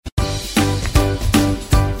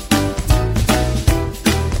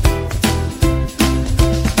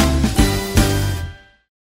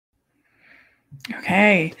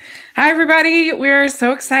Okay. Hi, everybody. We're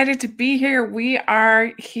so excited to be here. We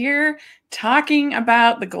are here talking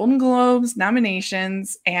about the Golden Globes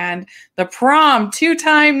nominations and the prom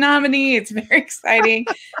two-time nominee. It's very exciting.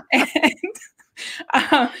 and,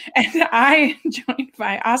 and I am joined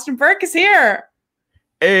by Austin Burke is here.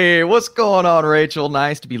 Hey, what's going on, Rachel?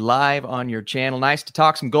 Nice to be live on your channel. Nice to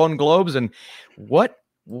talk some Golden Globes. And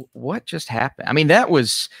what just happened? I mean, that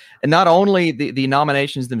was not only the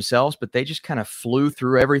nominations themselves, but they just kind of flew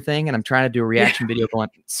through everything. And I'm trying to do a reaction video going,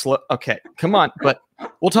 okay, come on. But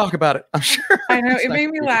we'll talk about it, I'm sure. I know. It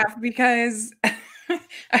made me laugh because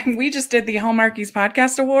we just did the Hallmarkies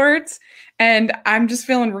Podcast Awards, and I'm just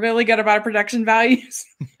feeling really good about our production values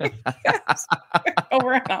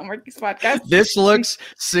over at Hallmarkies Podcast. This looks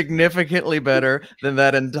significantly better than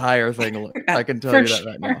that entire thing looked. I can tell you that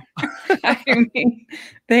right now. I mean,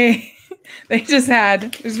 they just had,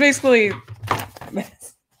 it was basically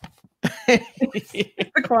this.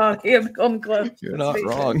 The quality of the Golden Globes. You're not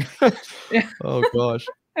wrong. Yeah. Oh, gosh.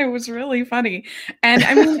 It was really funny. And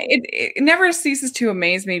I mean, it never ceases to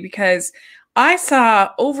amaze me because I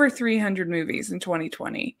saw over 300 movies in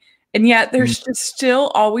 2020. And yet there's just still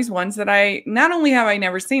always ones that not only have I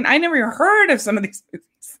never seen, I never heard of some of these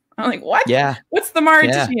movies. I'm like, what? Yeah. What's the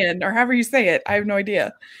Mauritian or however you say it? I have no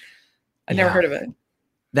idea. I never heard of it.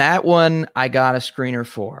 That one I got a screener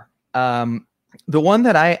for. The one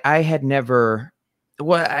that I had never,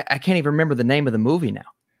 I can't even remember the name of the movie now.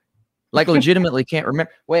 Like legitimately can't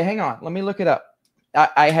remember. Wait, hang on. Let me look it up.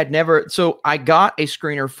 I had never. So I got a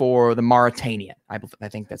screener for the Mauritanian. I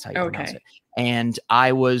think that's how you pronounce it. And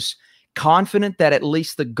I was confident that at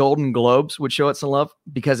least the Golden Globes would show it some love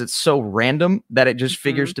because it's so random that it just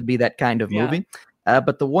figures to be that kind of movie.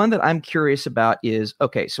 But the one that I'm curious about is,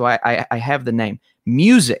 okay, so I have the name.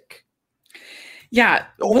 Music. Yeah.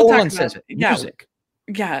 Olin says it. Music.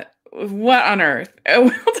 Yeah. What on earth? We'll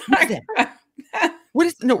talk about that. What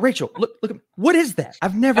is no, Rachel? Look! What is that?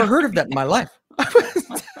 I've never heard of that in my life.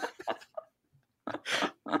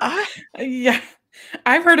 Yeah,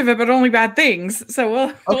 I've heard of it, but only bad things. So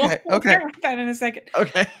we'll talk about that in a second.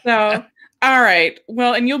 Okay. So, all right.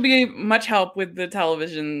 Well, and you'll be much help with the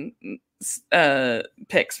television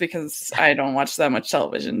picks because I don't watch that much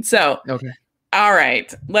television. So, okay. All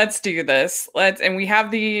right, let's do this. And we have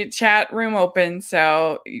the chat room open,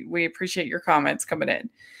 so we appreciate your comments coming in.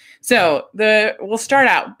 So we'll start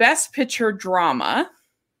out Best Picture Drama,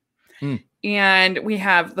 and we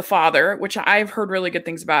have The Father, which I've heard really good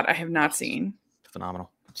things about. I have not seen.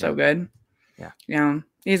 Phenomenal, so good. Yeah.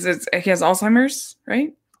 He has Alzheimer's,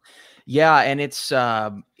 right? Yeah, and it's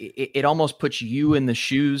it almost puts you in the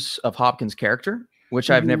shoes of Hopkins' character,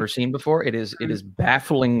 which I've never seen before. It is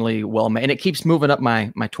bafflingly well made, and it keeps moving up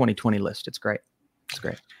my 2020 list. It's great.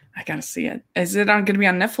 I gotta see it. Is it going to be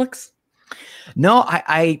on Netflix? No,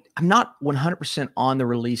 I'm not 100% on the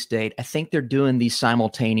release date. I think they're doing the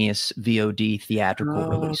simultaneous VOD theatrical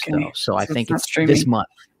release though. So I think it's this month.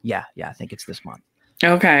 Yeah, I think it's this month.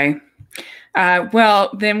 Okay.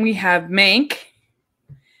 Well, then we have Mank,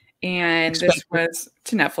 and this was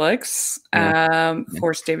to Netflix.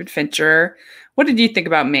 For David Fincher. What did you think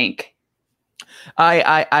about Mank?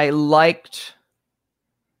 I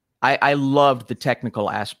loved the technical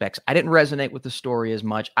aspects. I didn't resonate with the story as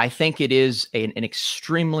much. I think it is an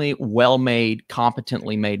extremely well-made,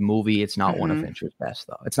 competently made movie. It's not one of Fincher's best,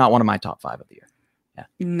 though. It's not one of my top 5 of the year. Yeah.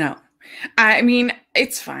 No. I mean,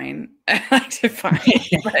 it's fine. I liked it fine.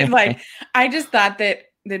 But, I just thought that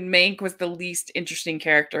Mank was the least interesting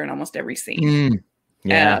character in almost every scene.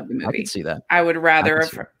 Yeah, I can see that. I would rather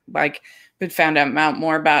have been found out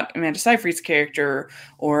more about Amanda Seyfried's character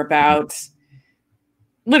or about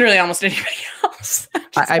literally almost anybody else.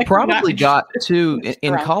 I probably got to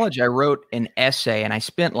in college. I wrote an essay, and I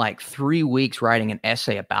spent like 3 weeks writing an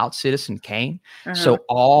essay about Citizen Kane. So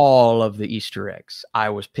all of the Easter eggs I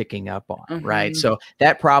was picking up on, right? So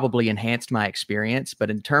that probably enhanced my experience.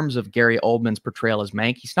 But in terms of Gary Oldman's portrayal as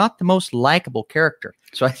Mank, he's not the most likable character.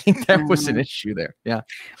 So I think that was an issue there. Yeah.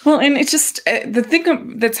 Well, and it's just the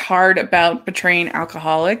thing that's hard about portraying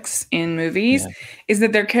alcoholics in movies is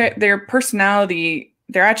that their personality,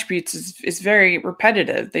 their attributes is very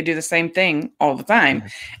repetitive. They do the same thing all the time.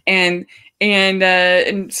 And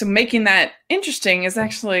so making that interesting is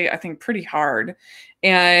actually, I think, pretty hard.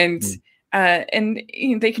 And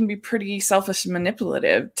they can be pretty selfish and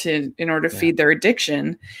manipulative in order to feed their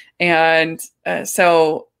addiction. And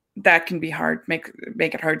so that can be hard, make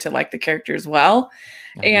it hard to like the character as well.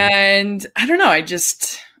 And I don't know. I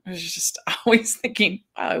was just always thinking,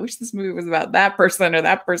 wow, I wish this movie was about that person or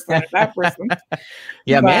that person or that person.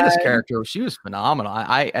 Yeah, Amanda's character, she was phenomenal.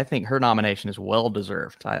 I think her nomination is well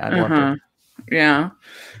deserved. I loved her. Yeah.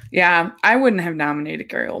 Yeah. I wouldn't have nominated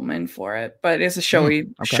Gary Oldman for it, but it's a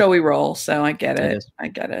showy role. So I get it. I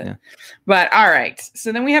get it. Yeah. But all right.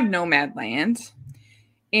 So then we have Nomadland.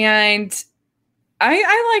 And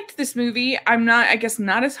I liked this movie. I'm not, I guess,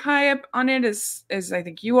 not as high up on it as I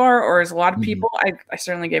think you are, or as a lot of people. I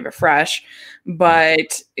certainly gave it fresh,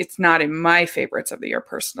 but it's not in my favorites of the year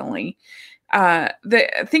personally.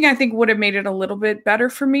 The thing I think would have made it a little bit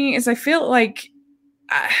better for me is I feel like,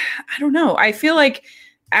 I don't know. I feel like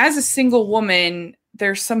as a single woman,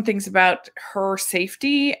 there's some things about her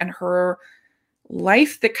safety and her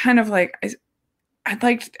life that kind of like,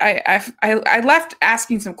 I left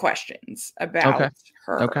asking some questions about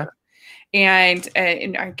her. Okay. And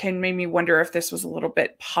I can make me wonder if this was a little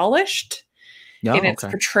bit polished in its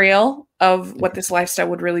portrayal of what this lifestyle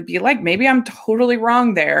would really be like. Maybe I'm totally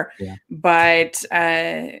wrong there, but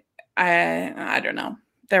I don't know.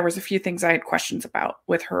 There was a few things I had questions about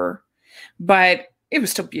with her, but it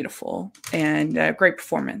was still beautiful and a great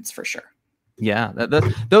performance for sure. Yeah,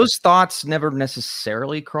 those thoughts never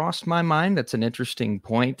necessarily crossed my mind. That's an interesting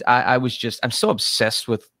point. I'm so obsessed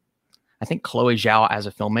with, I think, Chloe Zhao as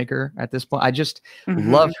a filmmaker at this point. I just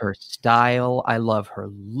love her style. I love her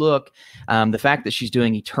look. The fact that she's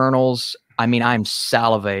doing Eternals. I mean, I'm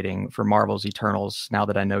salivating for Marvel's Eternals now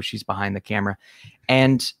that I know she's behind the camera.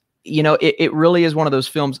 And, you know, it really is one of those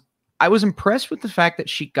films. I was impressed with the fact that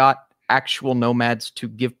she got actual nomads to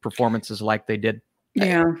give performances like they did.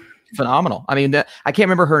 Yeah. Phenomenal. I mean, I can't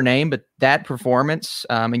remember her name, but that performance,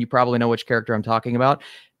 and you probably know which character I'm talking about,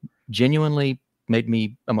 genuinely made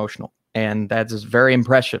me emotional. And that is very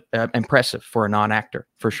impressive for a non-actor,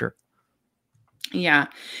 for sure. Yeah.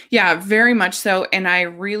 Yeah, very much so. And I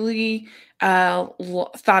really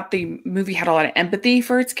thought the movie had a lot of empathy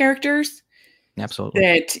for its characters. Absolutely.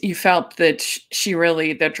 That you felt that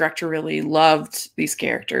the director really loved these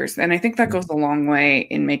characters. And I think that goes a long way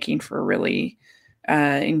in making for a really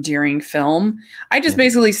endearing film. I just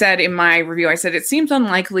basically said in my review, I said, it seems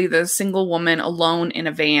unlikely that a single woman alone in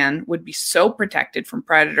a van would be so protected from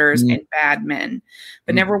predators and bad men.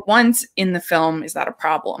 But never once in the film is that a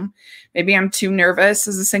problem. Maybe I'm too nervous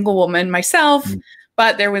as a single woman myself,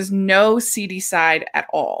 but there was no seedy side at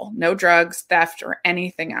all. No drugs, theft, or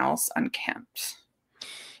anything else unkempt.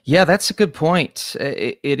 Yeah, that's a good point.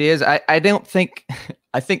 It is. I don't think,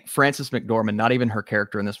 I think Frances McDormand, not even her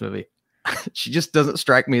character in this movie, she just doesn't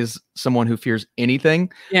strike me as someone who fears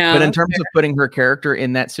anything. Yeah. But in terms of putting her character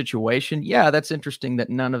in that situation, yeah, that's interesting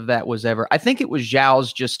that none of that was ever. I think it was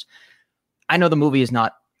Zhao's just, I know the movie is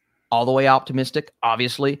not all the way optimistic,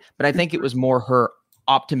 obviously, but I think it was more her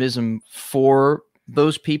optimism for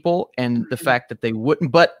those people and the fact that they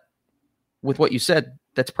wouldn't. But with what you said,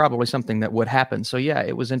 that's probably something that would happen. So yeah,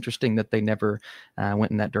 it was interesting that they never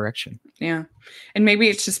went in that direction. Yeah. And maybe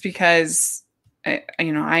it's just because I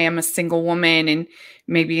am a single woman, and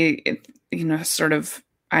maybe, I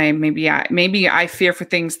fear for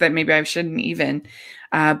things that maybe I shouldn't even,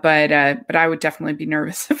 but I would definitely be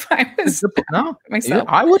nervous if I was myself.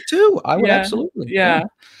 Yeah, I would too. I would absolutely. Yeah.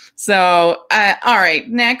 So, all right.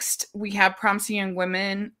 Next, we have Promising Young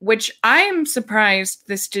Women, which I am surprised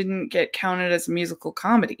this didn't get counted as a musical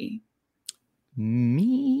comedy.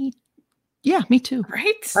 Me too.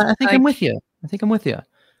 Right? I think I'm with you.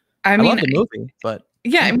 I love the movie, but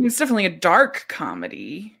yeah, I mean, it's definitely a dark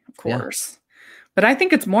comedy, of course, but I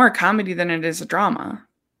think it's more a comedy than it is a drama.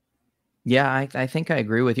 Yeah, I think I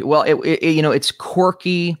agree with you. Well, it's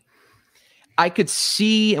quirky. I could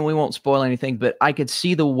see, and we won't spoil anything, but I could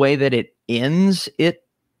see the way that it ends, it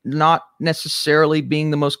not necessarily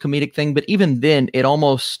being the most comedic thing, but even then it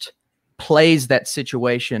almost plays that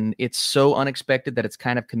situation. It's so unexpected that it's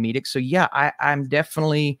kind of comedic. So yeah, I'm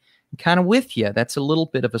definitely kind of with you. That's a little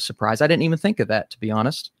bit of a surprise. I didn't even think of that, to be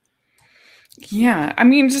honest. Yeah, I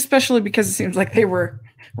mean, especially because it seems like they were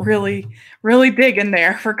really, really big in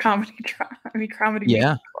there for comedy.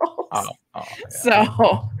 Yeah.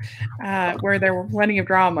 So, where there were plenty of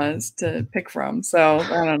dramas to pick from. So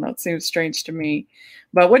I don't know. It seems strange to me.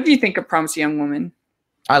 But what do you think of Promising Young Woman?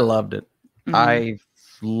 I loved it. I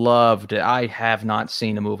loved it. I have not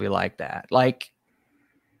seen a movie like that. Like,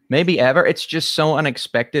 maybe ever. It's just so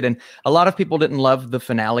unexpected. And a lot of people didn't love the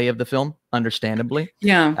finale of the film, understandably.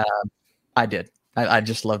 Yeah. I did. I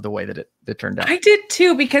just love the way that it turned out. I did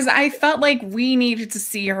too, because I felt like we needed to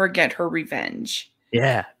see her get her revenge.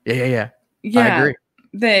 Yeah. I agree.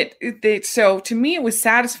 So to me, it was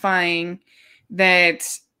satisfying that,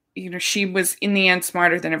 she was in the end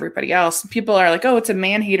smarter than everybody else. People are like, oh, it's a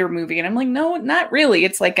man-hater movie. And I'm like, no, not really.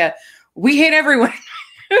 It's like we hate everyone.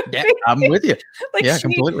 Yeah, I'm with you.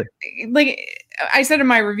 Completely. Like, I said in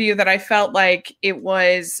my review that I felt like it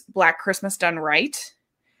was Black Christmas done right.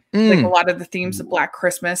 Like a lot of the themes of Black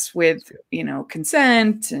Christmas with,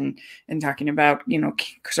 consent and talking about,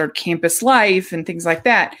 sort of campus life and things like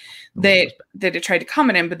that, that it tried to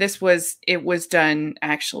comment in, but it was done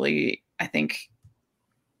actually, I think,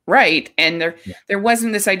 right. And there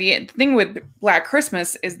wasn't this idea. The thing with Black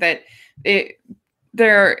Christmas is that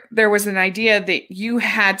there was an idea that you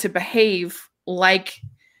had to behave like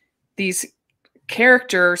these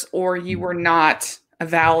characters or you were not a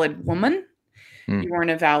valid woman. You weren't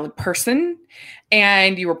a valid person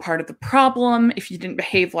and you were part of the problem if you didn't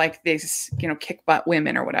behave like this, kick butt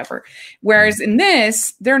women or whatever. Whereas in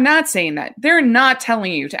this, they're not saying that. They're not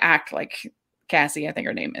telling you to act like Cassie, I think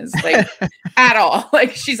her name is, like at all.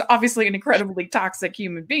 Like she's obviously an incredibly toxic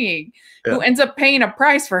human being who ends up paying a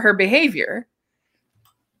price for her behavior.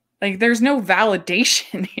 Like there's no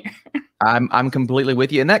validation here. I'm completely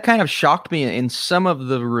with you. And that kind of shocked me in some of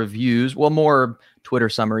the reviews. Well, more Twitter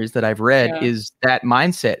summaries that I've read is that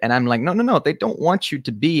mindset. And I'm like, no, they don't want you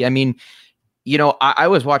to be. I mean, I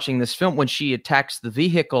was watching this film when she attacks the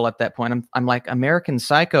vehicle at that point. I'm like American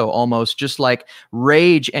Psycho almost, just like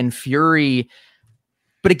rage and fury.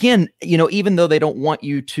 But again, even though they don't want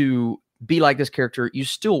you to be like this character, you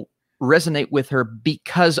still resonate with her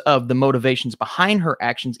because of the motivations behind her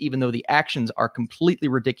actions, even though the actions are completely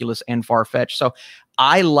ridiculous and far-fetched. So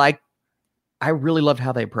I really loved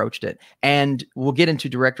how they approached it. And we'll get into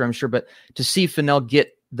director, I'm sure, but to see Fennell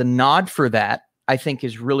get the nod for that, I think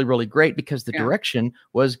is really, really great because the direction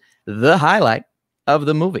was the highlight of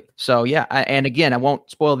the movie. So yeah. And again, I won't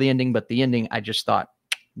spoil the ending, but the ending, I just thought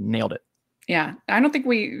nailed it. Yeah. I don't think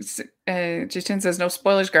Justin says no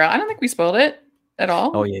spoilers, girl. I don't think we spoiled it at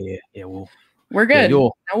all. Oh yeah. Well, we're good.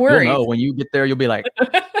 No worries. You'll know when you get there, you'll be like,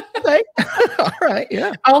 okay. All right.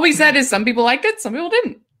 Yeah. All we said is some people liked it, some people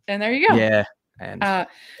didn't. And there you go. Yeah. And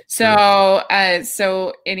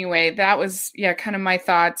so anyway, that was kind of my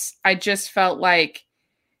thoughts. I just felt like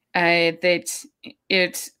that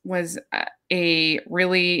it was a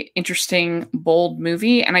really interesting, bold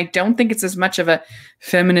movie, and I don't think it's as much of a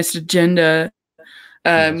feminist agenda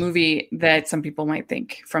movie that some people might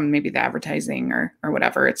think from maybe the advertising or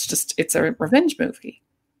whatever. It's a revenge movie.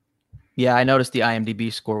 Yeah, I noticed the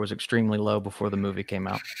IMDb score was extremely low before the movie came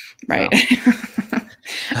out. Right. So.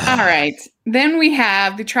 All right. Then we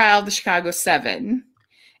have the Trial of the Chicago 7.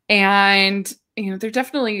 And, there's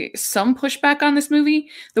definitely some pushback on this movie.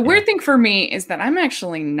 The weird thing for me is that I'm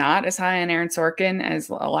actually not as high on Aaron Sorkin as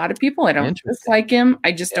a lot of people. I don't dislike him.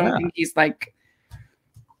 I just don't think he's like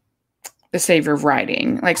the savior of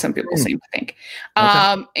writing, like some people seem to think.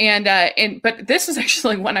 Okay. But this is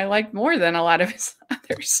actually one I like more than a lot of his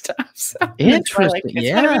other stuff. So interesting.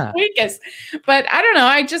 It's one of his weakest. But I don't know.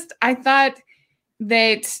 I thought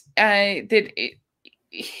that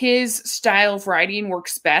his style of writing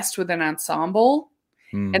works best with an ensemble.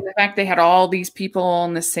 And the fact they had all these people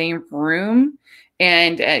in the same room,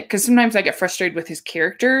 and because sometimes I get frustrated with his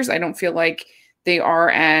characters. I don't feel like they are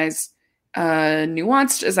as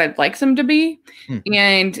nuanced as I'd like them to be.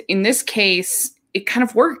 And in this case, it kind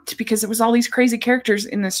of worked because it was all these crazy characters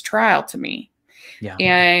in this trial to me. Yeah.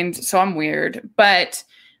 And so I'm weird, but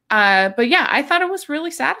yeah, I thought it was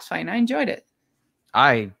really satisfying. I enjoyed it.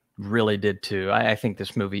 I really did too. I think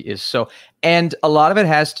this movie is so, and a lot of it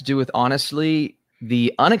has to do with, honestly,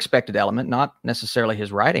 the unexpected element, not necessarily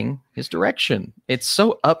his writing, his direction. It's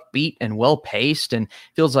so upbeat and well paced and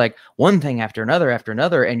feels like one thing after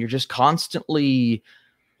another, and you're just constantly,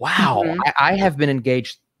 wow, I have been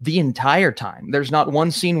engaged the entire time. There's not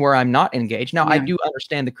one scene where I'm not engaged. Now, I do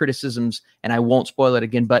understand the criticisms, and I won't spoil it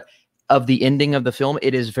again, but of the ending of the film,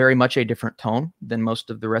 it is very much a different tone than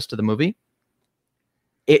most of the rest of the movie.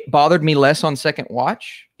 It bothered me less on second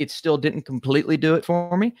watch. It still didn't completely do it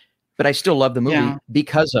for me, but I still love the movie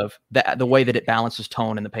because of the way that it balances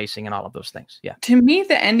tone and the pacing and all of those things. Yeah. To me,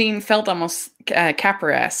 the ending felt almost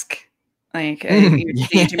Capra-esque, like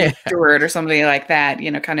Jimmy Stewart or somebody like that,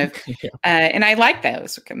 kind of. And I like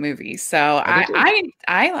those movies, so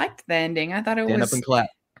I liked the ending. I thought it Stand was up and clap.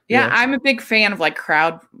 Yeah, I'm a big fan of like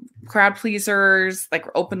crowd pleasers, like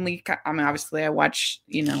openly. I mean, obviously, I watch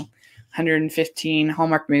 115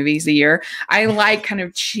 Hallmark movies a year. I like kind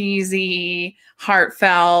of cheesy,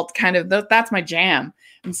 heartfelt, kind of that's my jam.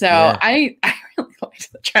 And so I really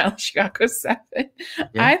liked the Trial of Chicago 7.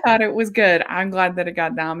 I thought it was good. I'm glad that it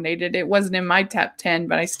got nominated. It wasn't in my top 10,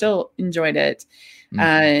 but I still enjoyed it.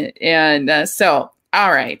 So,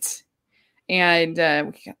 all right. And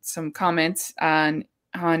we got some comments on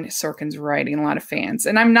Sorkin's writing, a lot of fans.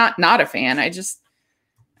 And I'm not a fan. I don't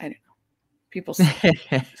know. People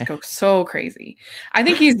just go so crazy. I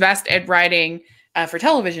think he's best at writing for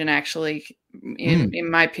television, actually,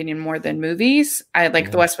 in my opinion, more than movies. I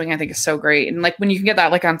like The West Wing, I think, is so great. And like when you can get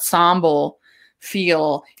that like ensemble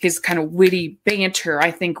feel, his kind of witty banter,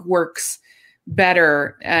 I think works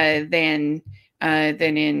better than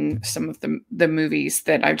in some of the movies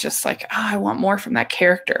that I'm just like, oh, I want more from that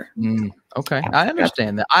character. Okay, I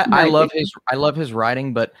understand that. I love his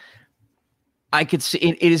writing, but I could see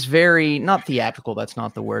it is very not theatrical. That's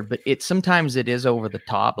not the word, but sometimes it is over the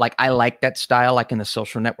top. Like I like that style, like in The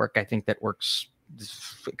Social Network. I think that works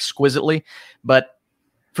exquisitely. But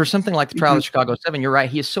for something like The Trial of Chicago 7, you're right.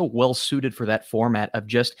 He is so well suited for that format of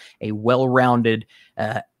just a well-rounded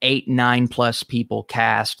 8, 9+ people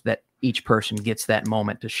cast that each person gets that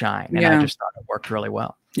moment to shine. And I just thought it worked really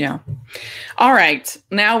well. Yeah. All right.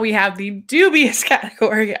 Now we have the dubious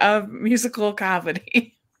category of musical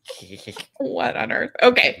comedy. What on earth?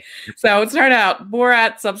 Okay. So let's start out.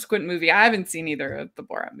 Borat subsequent movie. I haven't seen either of the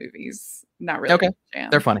Borat movies. Not really. Okay.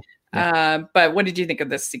 They're funny. But what did you think of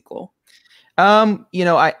this sequel?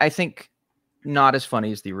 I think not as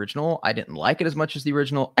funny as the original. I didn't like it as much as the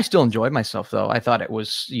original. I still enjoyed myself though. I thought it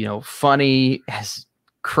was, funny, as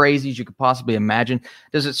crazy as you could possibly imagine.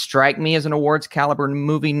 Does it strike me as an awards caliber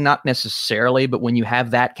movie? Not necessarily, but when you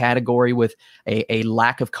have that category with a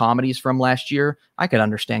lack of comedies from last year, I could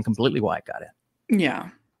understand completely why it got in. Yeah.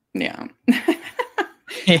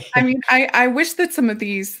 I mean, I wish that some of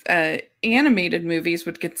these animated movies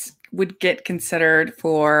would get considered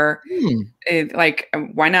for like,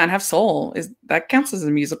 why not have Soul? That counts as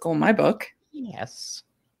a musical in my book. Yes,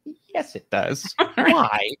 it does.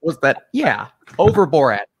 Why was that? Yeah, over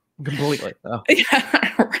Borat completely. Oh.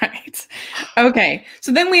 Yeah, right. Okay,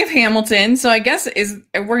 so then we have Hamilton. So I guess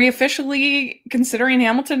were we officially considering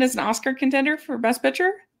Hamilton as an Oscar contender for Best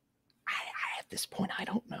Picture? At this point, I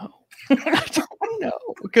don't know. I don't know,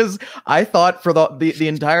 because I thought for the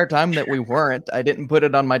entire time that we weren't. I didn't put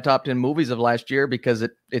it on my top 10 movies of last year because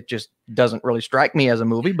it just doesn't really strike me as a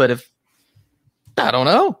movie. But if I don't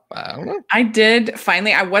know. I did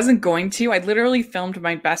finally. I wasn't going to. I literally filmed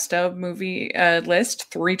my best of movie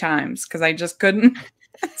list 3 times because I just couldn't.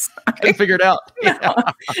 I figured it out. No.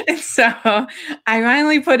 So I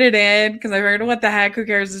finally put it in because I figured, what the heck? Who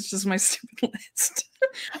cares? It's just my stupid list.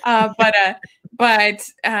 But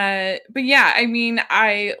yeah, I mean,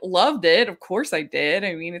 I loved it. Of course I did.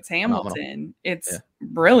 I mean, it's Hamilton. It's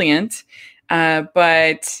brilliant.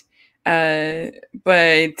 But I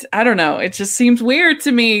don't know. It just seems weird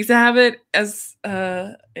to me to have it as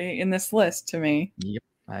in this list to me. Yep,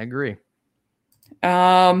 I agree.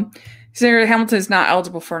 Sarah Hamilton is not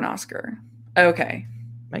eligible for an Oscar. Okay.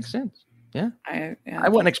 Makes sense. Yeah. I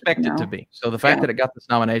wouldn't expect it to be. So the fact that it got this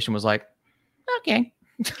nomination was like, okay.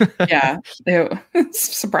 Yeah. It's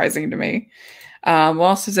surprising to me.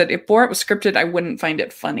 Also said, if Borat was scripted, I wouldn't find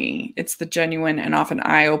it funny. It's the genuine and often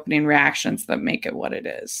eye-opening reactions that make it what it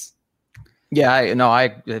is. Yeah,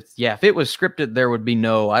 if it was scripted, there would be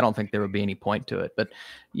I don't think there would be any point to it, but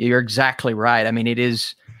you're exactly right. I mean,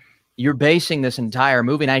 you're basing this entire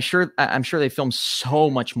movie, and I'm sure they filmed so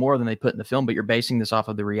much more than they put in the film, but you're basing this off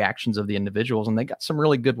of the reactions of the individuals, and they got some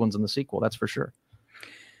really good ones in the sequel. That's for sure.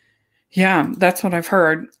 Yeah, that's what I've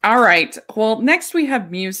heard. All right. Well, next we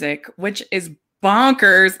have music, which is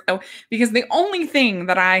bonkers. Because the only thing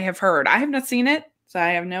that I have heard, I have not seen it, so I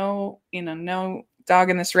have no dog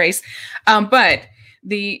in this race. But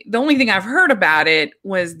the only thing I've heard about it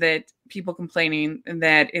was that people complaining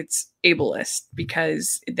that it's ableist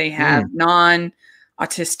because they have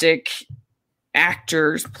non-autistic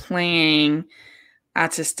actors playing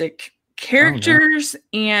autistic characters.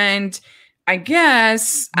 And I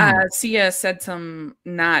guess Sia said some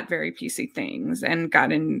not very PC things and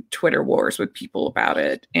got in Twitter wars with people about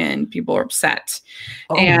it, and people are upset.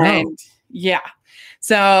 Yeah.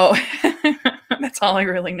 So that's all I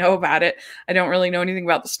really know about it. I don't really know anything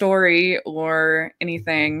about the story or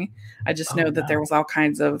anything. I just know that there was all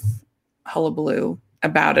kinds of hullabaloo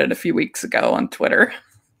about it a few weeks ago on Twitter.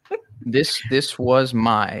 This was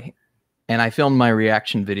and I filmed my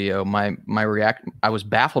reaction video. I was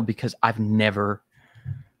baffled because I've never,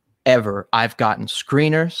 ever, I've gotten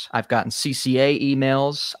screeners, I've gotten CCA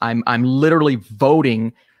emails. I'm literally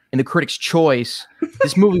voting in the Critics' Choice.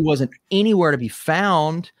 This movie wasn't anywhere to be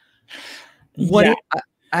found.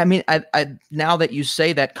 I mean, now that you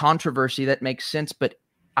say that controversy, that makes sense, but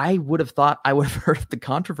I would have thought I would have heard of the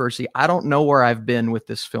controversy. I don't know where I've been with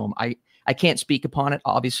this film. I can't speak upon it,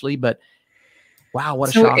 obviously, but wow, what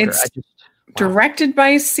a shocker. It's directed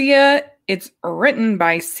by Sia. It's written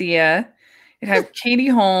by Sia. It has Katie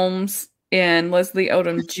Holmes and Leslie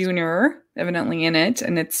Odom Jr. evidently in it,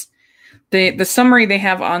 and it's The summary they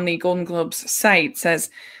have on the Golden Globes site says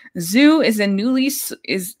Zhu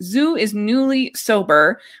is newly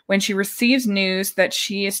sober when she receives news that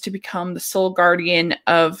she is to become the sole guardian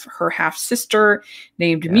of her half sister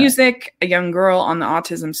named Music, a young girl on the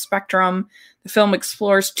autism spectrum. The film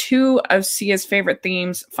explores two of Sia's favorite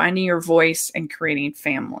themes: finding your voice and creating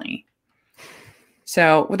family.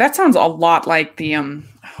 So that sounds a lot like the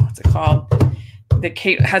what's it called? That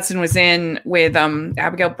Kate Hudson was in with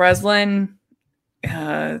Abigail Breslin,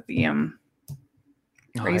 Raising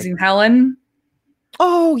Helen.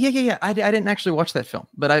 Oh, yeah. I didn't actually watch that film,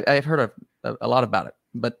 but I've heard a lot about it.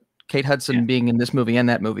 But Kate Hudson being in this movie and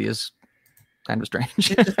that movie is kind of strange.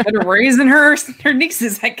 Just raising her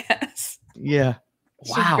nieces, I guess. Yeah.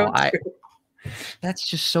 Wow. That's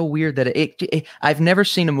just so weird that I've never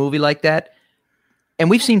seen a movie like that. And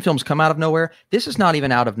we've seen films come out of nowhere. This is not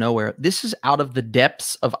even out of nowhere. This is out of the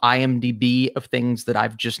depths of IMDb of things that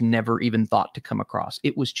I've just never even thought to come across.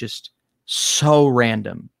 It was just so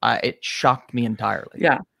random. It shocked me entirely.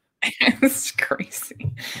 Yeah. It's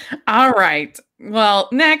crazy. All right. Well,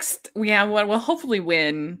 next we have what will hopefully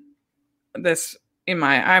win this.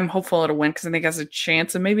 I'm hopeful it'll win because I think it has a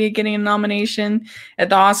chance of maybe getting a nomination at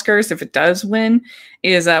the Oscars if it does win.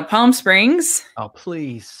 Is Palm Springs? Oh,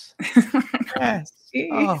 please. Yes.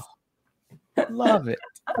 Oh, I love it.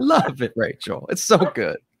 I love it, Rachel. It's so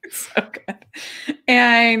good. It's so good.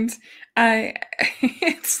 And I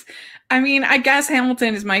guess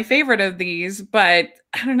Hamilton is my favorite of these, but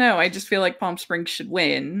I don't know. I just feel like Palm Springs should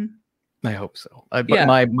win. I hope so. But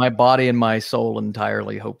my body and my soul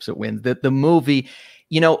entirely hopes it wins. The movie,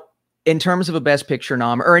 in terms of a Best Picture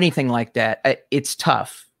nom or anything like that, it's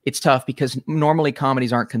tough. It's tough because normally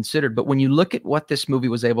comedies aren't considered. But when you look at what this movie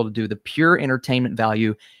was able to do, the pure entertainment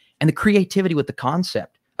value and the creativity with the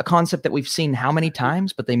concept, a concept that we've seen how many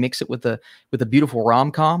times, but they mix it with a beautiful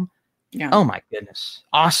rom-com. Yeah. Oh my goodness.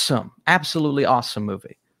 Awesome. Absolutely awesome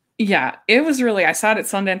movie. Yeah, it was really, I saw it at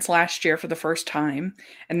Sundance last year for the first time.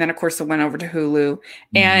 And then of course it went over to Hulu.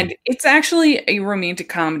 And it's actually a romantic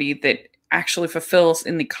comedy that actually fulfills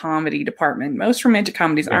in the comedy department. Most romantic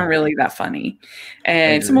comedies aren't really that funny.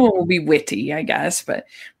 And some of them will be witty, I guess, but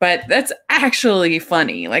that's actually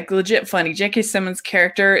funny, like legit funny. J.K. Simmons'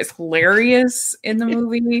 character is hilarious in the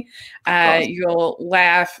movie. You'll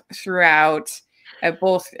laugh throughout at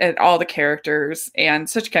all the characters and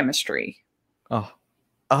such chemistry.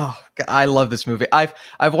 Oh, I love this movie. I've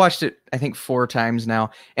watched it, I think 4 times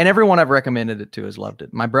now, and everyone I've recommended it to has loved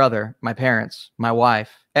it. My brother, my parents, my wife,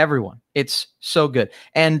 everyone. It's so good.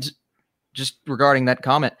 And just regarding that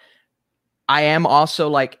comment, I am also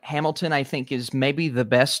like Hamilton, I think is maybe the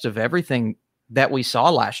best of everything that we saw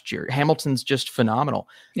last year. Hamilton's just phenomenal.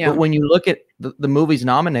 Yeah. But when you look at the movies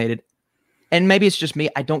nominated, and maybe it's just me,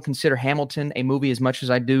 I don't consider Hamilton a movie as much as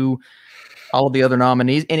I do all of the other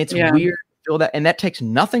nominees. And it's weird. Feel that, and that takes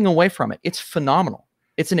nothing away from it. It's phenomenal.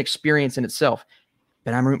 It's an experience in itself.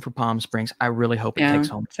 But I'm rooting for Palm Springs. I really hope it takes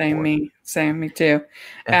home. Same me too.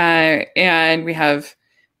 Yeah. And we have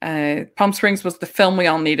Palm Springs was the film we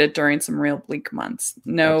all needed during some real bleak months.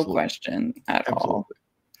 No question at all.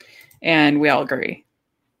 And we all agree.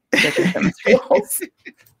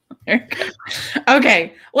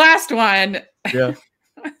 Okay, last one. Yeah.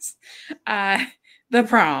 The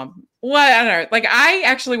Prom. What I don't know. Like I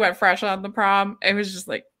actually went fresh on the Prom. It was just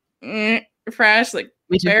like fresh, like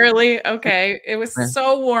barely okay. It was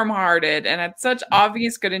so warm-hearted and had such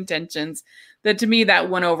obvious good intentions that to me that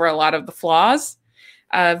went over a lot of the flaws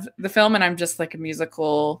of the film. And I'm just like a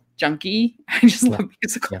musical junkie. I just love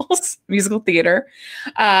musicals, musical theater.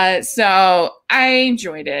 So I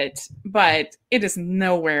enjoyed it, but it is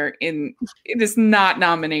not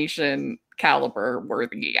nomination caliber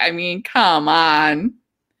worthy. I mean, come on.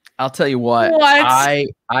 I'll tell you what? I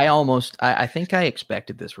think I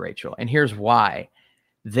expected this, Rachel, and here's why.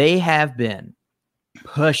 They have been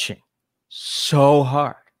pushing so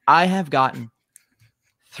hard. I have gotten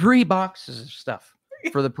 3 boxes of stuff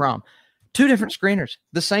for the Prom. 2 different screeners,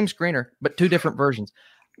 the same screener, but 2 different versions.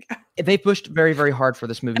 They pushed very, very hard for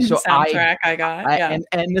this movie. And so the soundtrack I got, and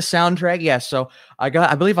the soundtrack, yes. So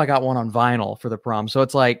I believe I got one on vinyl for the Prom. So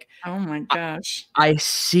it's like, oh my gosh, I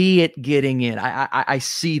see it getting in. I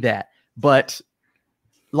see that, but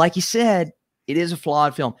like you said, it is a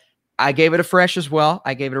flawed film. I gave it a fresh as well.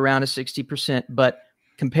 I gave it around a 60%, but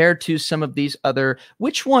compared to some of these other,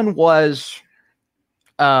 which one was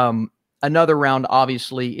another round?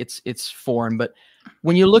 Obviously, it's foreign, but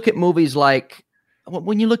when you look at movies like.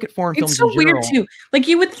 When you look at foreign films, it's so in general, weird too. Like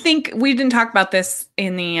you would think we didn't talk about this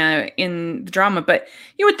in the drama, but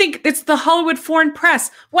you would think it's the Hollywood Foreign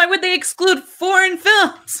Press. Why would they exclude foreign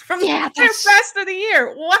films from the best of the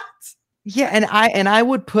year? What? Yeah, and I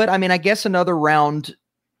would put, I mean, I guess another round,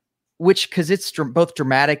 which because it's both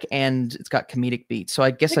dramatic and it's got comedic beats. So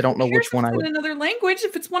I guess I don't know which one I would. In another language,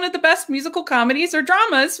 if it's one of the best musical comedies or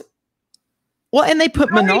dramas, well, and they put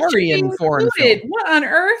Minari in foreign film. What on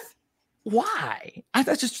earth? Why?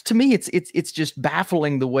 That's just, to me, it's just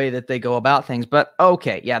baffling the way that they go about things. But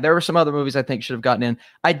okay, yeah, there were some other movies I think should have gotten in.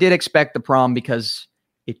 I did expect The Prom because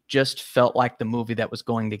it just felt like the movie that was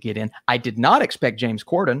going to get in. I did not expect James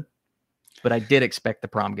Corden, but I did expect The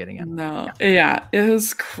Prom getting in. No, yeah, it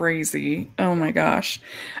was crazy. Oh my gosh.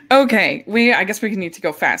 Okay, I guess we need to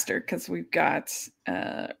go faster because we've got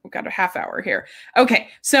a half hour here. Okay,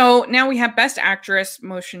 so now we have Best Actress,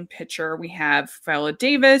 Motion Picture. We have Viola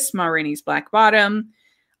Davis, Ma Rainey's Black Bottom,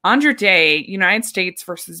 Andra Day, United States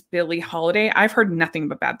versus Billie Holiday. I've heard nothing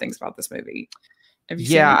but bad things about this movie. Have you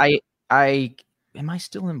seen it? I am I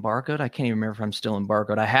still embargoed? I can't even remember if I'm still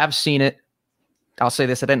embargoed. I have seen it. I'll say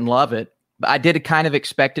this: I didn't love it. But I did kind of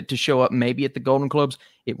expect it to show up maybe at the Golden Globes.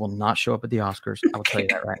 It will not show up at the Oscars. I will tell you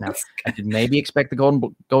that right now. I did maybe expect the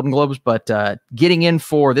Golden Globes, but getting in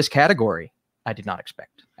for this category, I did not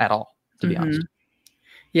expect at all, to be honest.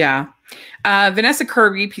 Yeah. Vanessa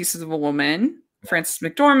Kirby, Pieces of a Woman. Frances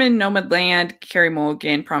McDormand, Nomadland. Carey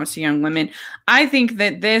Mulligan, Promising Young Women. I think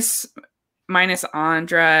that this minus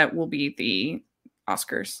Andra will be the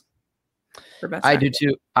Oscars for Best Actor. I do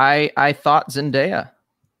too. I thought Zendaya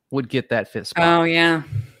would get that fifth spot. Oh, yeah.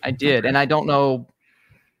 I did. Okay. And I don't know.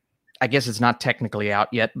 I guess it's not technically out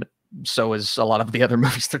yet, but so is a lot of the other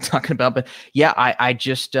movies they're talking about. But yeah, I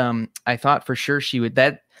just I thought for sure she would.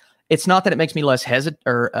 That it's not that it makes me less hesitant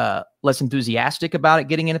or less enthusiastic about it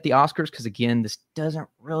getting in at the Oscars, because again, this doesn't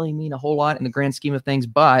really mean a whole lot in the grand scheme of things,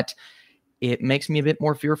 but it makes me a bit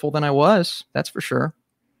more fearful than I was. That's for sure.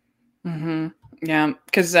 Mm-hmm. Yeah,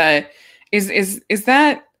 because is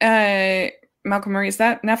that Malcolm Murray, is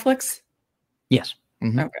that Netflix? Yes.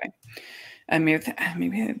 Mm-hmm. Okay. I mean,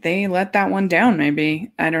 maybe they let that one down.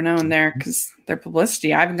 Maybe, I don't know, in there because their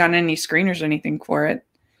publicity. I haven't gotten any screeners or anything for it.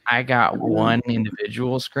 I got one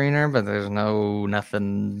individual screener, but there's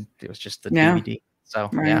nothing. It was just the DVD. So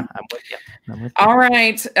right. Yeah, I'm with you. All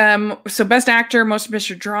right. So Best Actor, Motion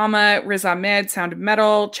Picture Drama: Riz Ahmed, Sound of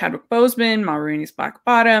Metal; Chadwick Boseman, Ma Rainey's Black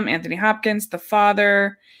Bottom; Anthony Hopkins, The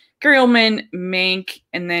Father; Gary Oldman, Mank;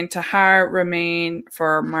 and then Tahar Rahman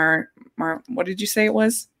for what did you say it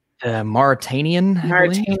was? Mauritanian.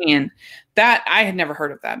 That I had never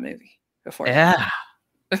heard of that movie before. Yeah.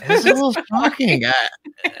 It's a little shocking.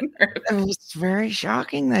 It was very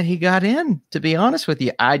shocking that he got in, to be honest with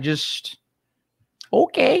you. I just,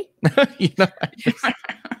 okay.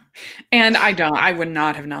 And I would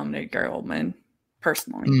not have nominated Gary Oldman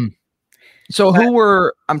personally.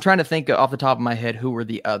 So I'm trying to think off the top of my head, who were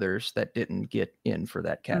the others that didn't get in for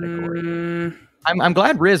that category? I'm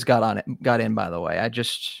glad Riz got in, by the way.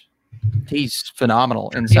 He's phenomenal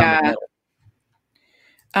in some.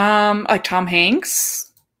 Like Tom Hanks.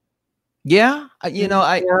 Yeah.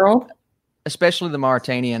 Especially the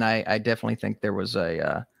Mauritanian, I definitely think there was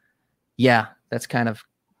that's kind of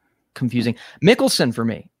confusing. Mickelson for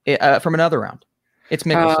me, from another round. It's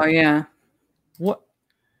Mickelson. Oh yeah. What?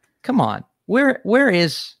 Come on. Where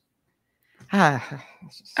is? I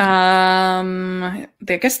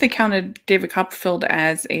guess they counted David Copperfield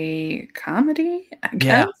as a comedy. I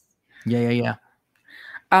guess. Yeah.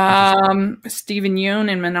 Stephen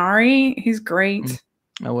Yeun and Minari, he's great.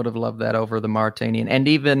 I would have loved that over the Mauritanian, and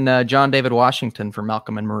even John David Washington for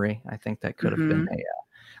Malcolm and Marie. I think that could have been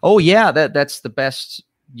a. That's the best.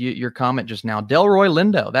 Your comment just now, Delroy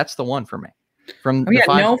Lindo. That's the one for me.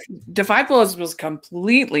 The Five Bloods was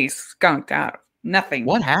completely skunked out. Nothing.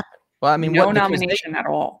 What happened? Well, I mean, no nomination at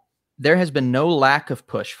all. There has been no lack of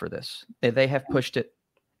push for this. They have pushed it,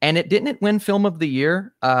 and it didn't win Film of the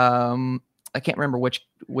Year. I can't remember which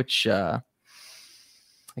I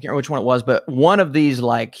can't remember which one it was, but one of these,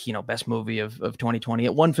 best movie of 2020,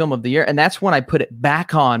 it won Film of the Year, and that's when I put it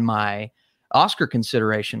back on my Oscar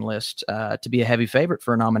consideration list to be a heavy favorite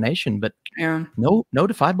for a nomination. But no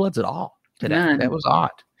To Five Bloods at all today. None. That was odd.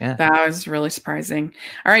 Yeah, that was really surprising.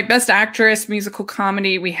 All right, Best Actress, Musical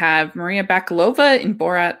Comedy. We have Maria Bakalova in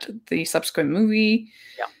Borat, the subsequent movie.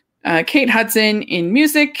 Yeah. Kate Hudson in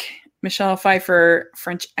Music. Michelle Pfeiffer,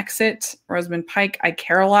 French Exit. Rosamund Pike, I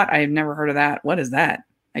Care a Lot. I have never heard of that. What is that?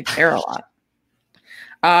 I Care a Lot.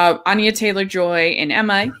 Anya Taylor-Joy in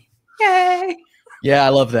Emma. Yay! Yeah, I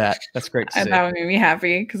love that. That's great to see. That made me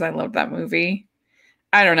happy because I love that movie.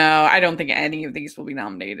 I don't know. I don't think any of these will be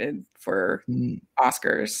nominated for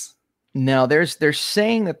Oscars. No, they're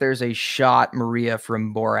saying that there's a shot Maria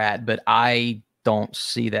from Borat, but I don't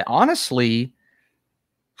see that. Honestly,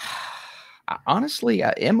 honestly,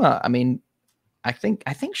 Emma. I mean, I think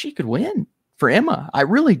she could win for Emma. I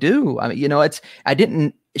really do. I mean, you know,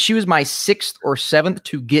 she was my 6th or 7th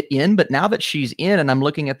to get in, but now that she's in and I'm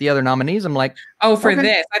looking at the other nominees, I'm like, oh, for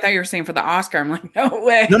this, I thought you were saying for the Oscar. I'm like, no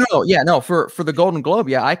way. No. Yeah, no, for the Golden Globe.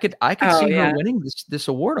 Yeah, I could see her winning this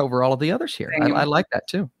award over all of the others here. I like that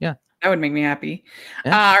too. Yeah. That would make me happy.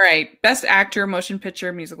 Yeah. All right. Best Actor, Motion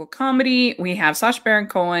Picture, Musical Comedy. We have Sacha Baron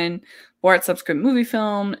Cohen, Borat's subsequent movie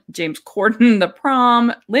film, James Corden, The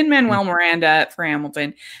Prom, Lin-Manuel Miranda for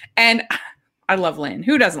Hamilton. And I love Lin.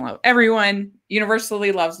 Who doesn't love? Everyone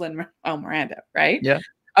universally loves Lin-Manuel Miranda, right? Yeah.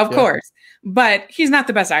 Of course. But he's not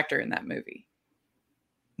the best actor in that movie.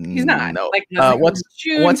 He's not. No. Like, what's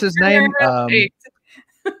his name?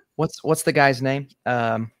 What's the guy's name?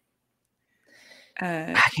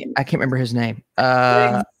 I can't remember his name.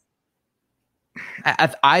 I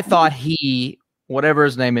thought he, whatever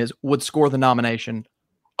his name is, would score the nomination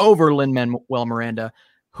over Lin-Manuel Miranda,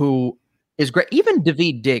 who is great. Even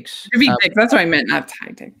Daveed Diggs. Daveed Diggs. That's what I meant, not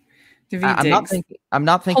Ty Diggs. Daveed Diggs. I'm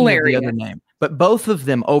not thinking Hilarious. Of the other name, but both of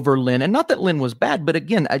them over Lin. And not that Lin was bad, but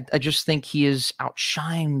again, I just think he is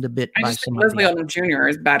outshined a bit. I just think Leslie Odom Jr.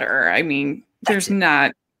 is better. I mean, there's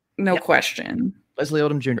no question. Leslie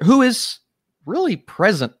Odom Jr., who is really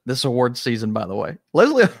present this award season, by the way.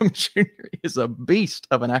 Leslie Odom Jr. is a beast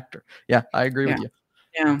of an actor. Yeah, I agree with you.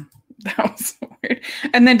 Yeah, that was weird.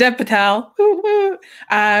 And then Dev Patel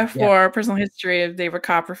for Personal History of David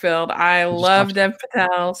Copperfield. I love Dev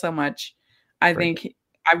Patel so much. I think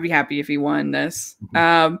I'd be happy if he won this.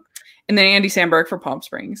 And then Andy Samberg for Palm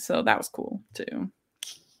Springs. So that was cool too.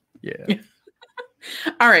 Yeah.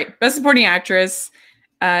 All right. Best Supporting Actress.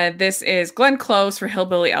 This is Glenn Close for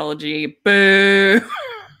Hillbilly Elegy. Boo.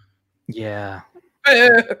 Yeah.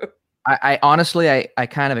 Boo. I honestly, I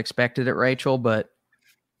kind of expected it, Rachel, but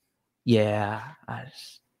yeah.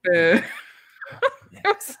 Boo. It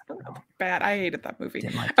was so bad. I hated that movie.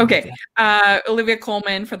 Okay. Olivia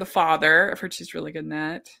Colman for The Father. I've heard she's really good in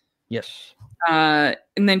that. Yes. And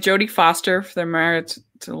then Jodie Foster for The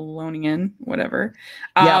Maritolonian, whatever.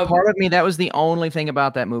 Yeah, part of me, that was the only thing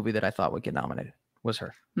about that movie that I thought would get nominated. Was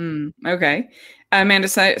her. Okay. Amanda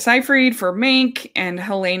Seyfried for Mank and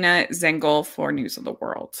Helena Zengel for News of the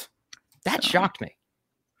World. That shocked me.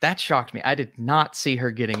 I did not see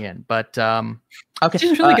her getting in, but okay.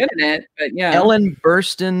 She's really good in it, but yeah. Ellen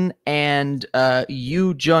Burstyn and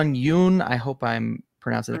Yoo Jung-yoon. I hope I'm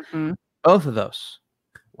pronouncing it. Both of those.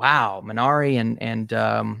 Wow. Minari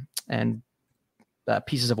and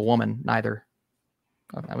Pieces of a Woman. Neither.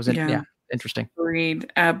 I was in. Yeah. Interesting. Agreed.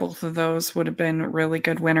 Both of those would have been really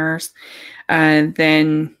good winners.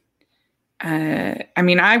 Then, I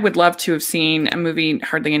mean, I would love to have seen a movie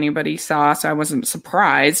hardly anybody saw, so I wasn't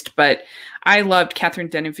surprised. But I loved Catherine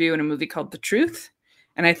Deneuve in a movie called The Truth,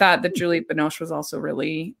 and I thought that Juliette Binoche was also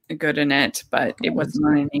really good in it, but it wasn't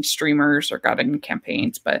on any streamers or got any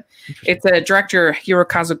campaigns. But it's a director,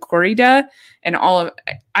 Hirokazu Korida, and I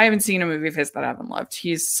haven't seen a movie of his that I haven't loved.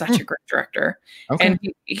 He's such a great director. Okay. And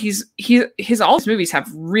all his movies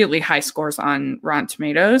have really high scores on Rotten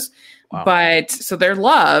Tomatoes. Wow. But so they're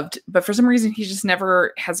loved, but for some reason he just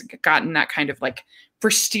never has gotten that kind of like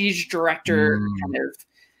prestige director kind of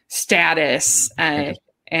status.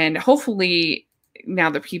 And hopefully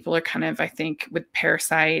now that people are kind of, I think, with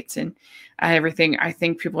Parasite and everything, I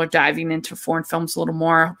think people are diving into foreign films a little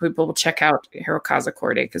more. People will check out Hirokazu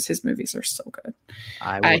Korida because his movies are so good.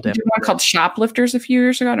 I will definitely. He did one called Shoplifters a few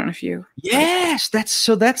years ago. I don't know if you. Yes, that's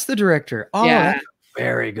the director. Oh, yeah. That's a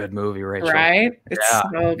very good movie, Rachel. Right? It's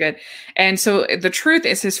so good. And so The Truth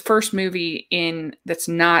is his first movie that's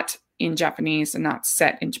not in Japanese and not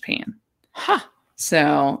set in Japan. Huh.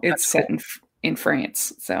 So it's set in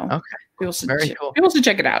France. So okay. People should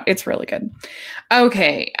check it out. It's really good.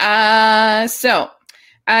 Okay. So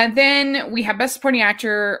then we have Best Supporting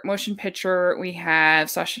Actor, Motion Picture. We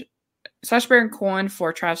have Sacha Baron Cohen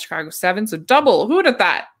for Trial of Chicago 7. So double. Who would have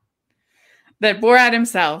thought that Borat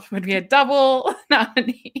himself would be a double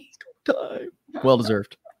nominee? Well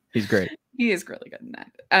deserved. He's great. He is really good in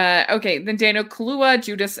that. Okay. Then Daniel Kaluuya,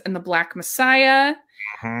 Judas and the Black Messiah.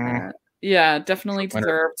 Yeah, definitely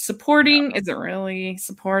deserved. Supporting, is it really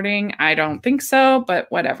supporting? I don't think so, but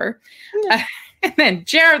whatever. Yeah. And then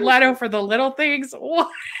Jared Leto for The Little Things.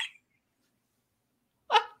 What?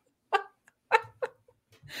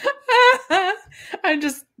 I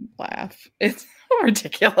just laugh. It's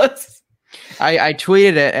ridiculous. I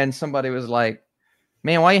tweeted it and somebody was like,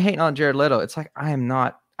 man, why are you hating on Jared Leto? It's like, I am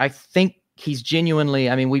not. I think he's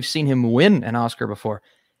genuinely, I mean, we've seen him win an Oscar before.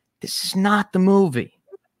 This is not the movie.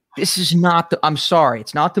 I'm sorry.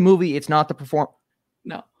 It's not the movie. It's not the performance.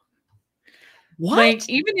 No. Like,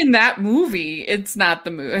 even in that movie, it's not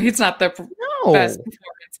the movie. It's not the best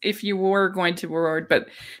performance if you were going to award. But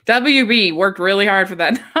WB worked really hard for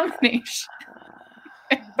that nomination.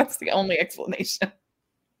 That's the only explanation.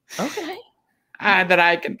 Okay. That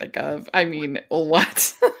I can think of. I mean,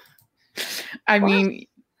 what? I mean,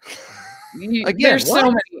 there's so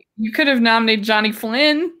many. You could have nominated Johnny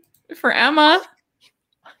Flynn for Emma.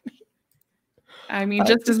 I mean,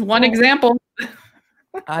 just as one example.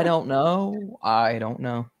 I don't know.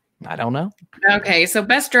 Okay, so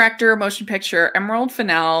Best Director, Motion Picture, Emerald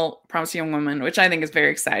Fennell, Promising Young Woman, which I think is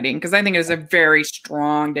very exciting because I think it was a very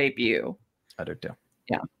strong debut. I do too.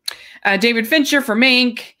 Yeah. David Fincher for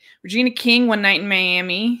Mank, Regina King, One Night in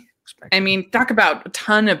Miami. I mean, talk about a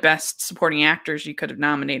ton of Best Supporting Actors you could have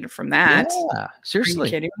nominated from that. Yeah, seriously. Are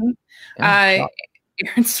you kidding me? Aaron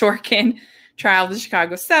Sorkin, Trial of the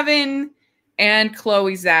Chicago 7, and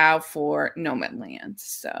Chloe Zhao for Nomadland.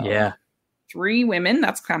 So yeah, 3 women.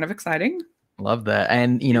 That's kind of exciting. Love that.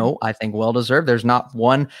 And, I think well-deserved. There's not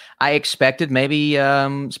one. I expected maybe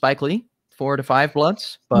Spike Lee, 4 to 5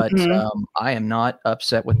 Bloods, but I am not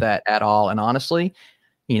upset with that at all. And honestly,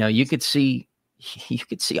 you could see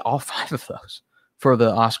all 5 of those for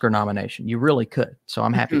the Oscar nomination. You really could. So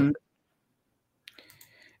I'm happy with it.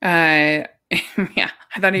 Yeah,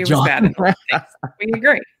 I thought he was bad. We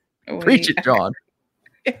agree. Preach it, John.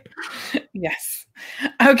 Yes.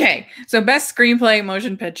 Okay. So Best Screenplay,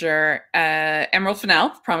 Motion Picture, Emerald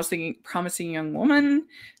Fennell, Promising Young Woman,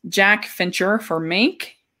 Jack Fincher for Mank,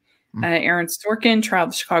 Aaron Sorkin, Trial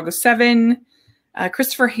of the Chicago 7,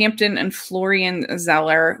 Christopher Hampton and Florian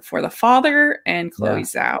Zeller for The Father, and Chloe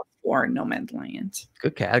Zhao for Nomadland.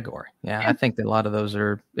 Good category. Yeah, I think that a lot of those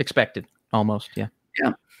are expected almost. Yeah.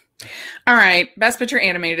 All right. Best Picture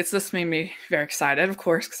Animated. So this made me very excited, of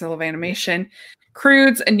course, because I love animation.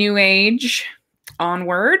 Croods, A New Age,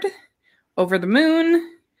 Onward, Over the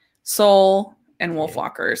Moon, Soul, and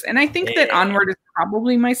Wolfwalkers. And I think that Onward is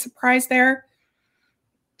probably my surprise there.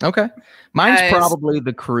 Okay. Mine's probably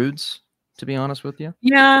The Croods, to be honest with you.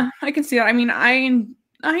 Yeah, I can see that. I mean, I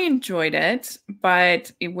enjoyed it,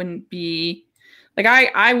 but it wouldn't be like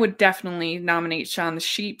I would definitely nominate Shaun the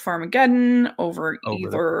Sheep for Armageddon over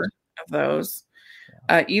either of those.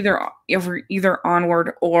 Either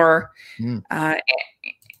Onward or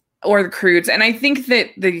The Croods. And I think that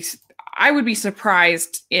I would be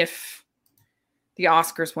surprised if the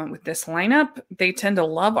Oscars went with this lineup. They tend to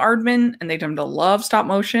love Aardman and they tend to love stop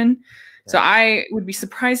motion. Yeah. So I would be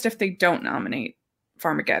surprised if they don't nominate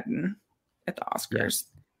Farmageddon at the Oscars.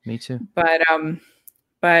 Yeah, me too.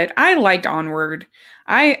 But I liked Onward.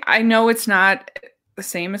 I know it's not the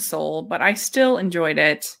same as Soul, but I still enjoyed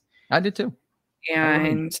it. I did too.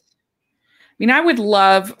 And I mean, I would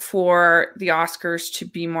love for the Oscars to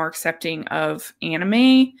be more accepting of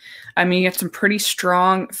anime. I mean, you have some pretty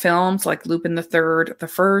strong films like Lupin the Third, the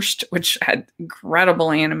First, which had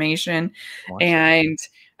incredible animation and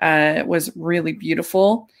was really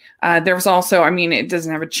beautiful. There was also, I mean, it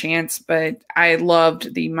doesn't have a chance, but I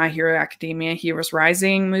loved the My Hero Academia Heroes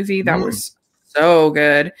Rising movie. That was so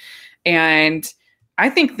good. And I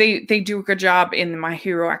think they do a good job in the My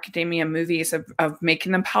Hero Academia movies of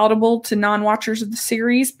making them palatable to non-watchers of the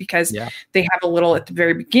series because they have a little at the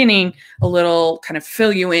very beginning, a little kind of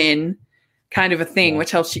fill you in kind of a thing, which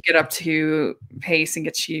helps you get up to pace and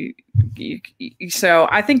gets you. So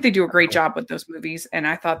I think they do a great job with those movies. And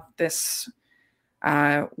I thought this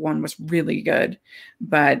one was really good,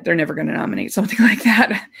 but they're never going to nominate something like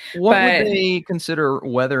that. What would they consider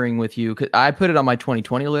Weathering with You? I put it on my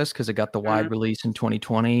 2020 list because it got the wide release in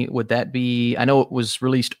 2020. Would that be? I know it was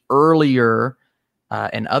released earlier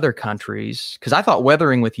in other countries because I thought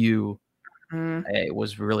Weathering with You it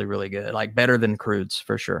was really, really good, like better than Croods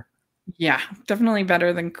for sure. Yeah, definitely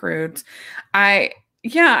better than Croods. I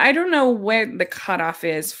don't know where the cutoff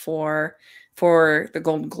is for the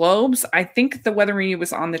Golden Globes. I think the Weathering with You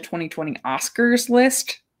was on the 2020 Oscars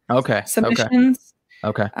list. Okay. Submissions.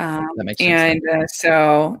 Okay. That makes sense.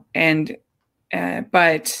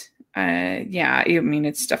 I mean,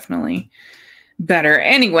 it's definitely better.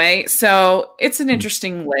 Anyway, so it's an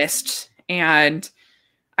interesting list. And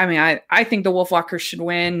I mean, I think the Wolfwalkers should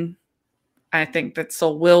win. I think that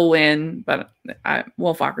Soul will win, but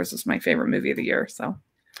Wolfwalkers is my favorite movie of the year. So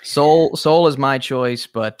Soul is my choice,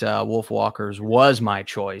 but Wolfwalkers was my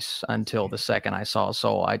choice until the second I saw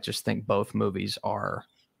Soul. I just think both movies are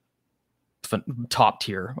top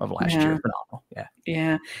tier of last year. Phenomenal.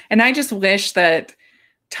 Yeah. And I just wish that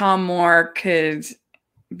Tom Moore could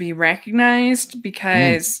be recognized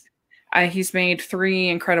because he's made 3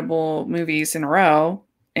 incredible movies in a row.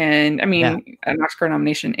 And I mean, an Oscar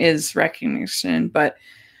nomination is recognition, but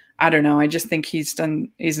I don't know. I just think he's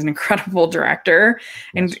an incredible director.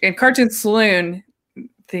 Yes. And Cartoon Saloon,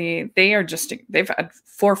 they've had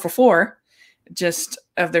 4 for 4 just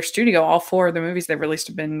of their studio. All 4 of the movies they've released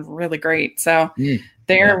have been really great. So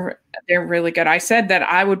they're really good. I said that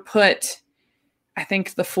I would put, I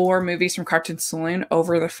think, the 4 movies from Cartoon Saloon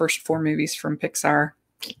over the first 4 movies from Pixar.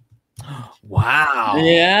 Wow.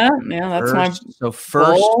 Yeah, that's first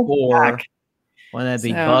 4. Back. Well, that'd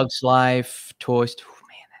be Bugs Life, Toy Story.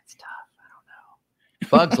 Man, that's tough. I don't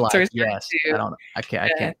know. Bugs Life, yes. I don't know. I can't. I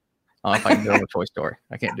don't know if I can go with Toy Story.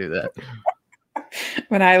 I can't do that.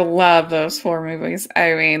 But I love those 4 movies.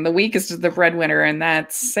 I mean, The Weakest is the breadwinner, and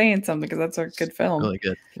that's saying something because that's a good film. Really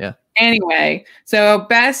good. Yeah. Anyway, so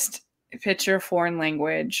best picture foreign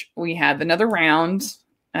language. We have Another Round,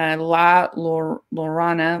 Lorena.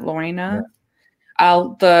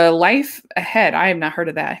 The Life Ahead. I have not heard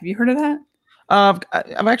of that. Have you heard of that? I've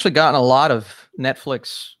actually gotten a lot of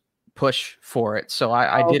Netflix push for it, so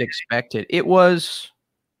I did expect it. It was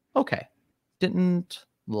okay. Didn't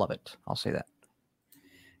love it. I'll say that.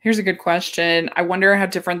 Here's a good question. I wonder how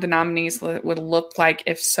different the nominees would look like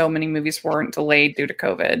if so many movies weren't delayed due to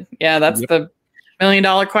COVID. Yeah, that's the $1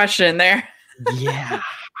 million question there.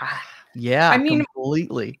 Yeah, I mean,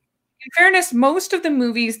 completely. In fairness, most of the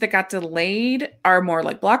movies that got delayed are more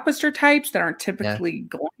like blockbuster types that aren't typically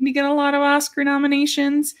going to get a lot of Oscar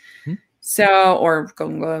nominations. So, or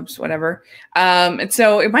Golden Globes, whatever. And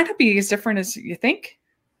so it might not be as different as you think.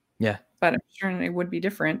 Yeah. But I'm sure it would be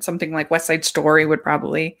different. Something like West Side Story would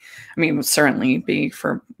probably, would certainly be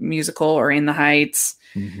for musical or In the Heights.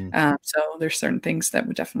 So there's certain things that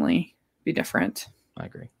would definitely be different. I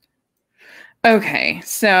agree. Okay.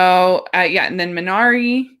 So, and then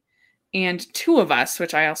Minari and Two of Us,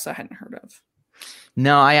 which I also hadn't heard of.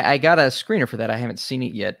 No, I got a screener for that. I haven't seen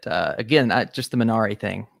it yet. Again, just the Minari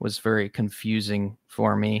thing was very confusing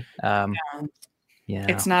for me. Yeah.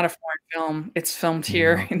 It's not a foreign film. It's filmed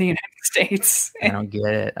here in the United States. I don't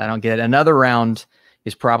get it. Another Round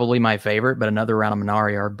is probably my favorite, but Another Round and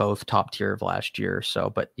Minari are both top tier of last year. So,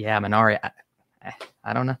 but yeah, Minari,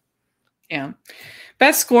 I don't know. Yeah.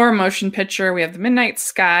 Best score motion picture. We have The Midnight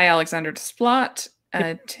Sky, Alexander Desplat.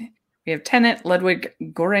 We have Tenet, Ludwig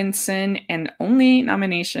Göransson, and only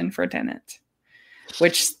nomination for Tenet,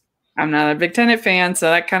 which I'm not a big Tenet fan, so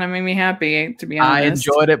that kind of made me happy, to be honest. I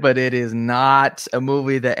enjoyed it, but it is not a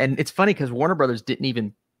movie that, and it's funny because Warner Brothers didn't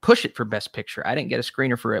even push it for Best Picture. I didn't get a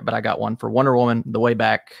screener for it, but I got one for Wonder Woman, The Way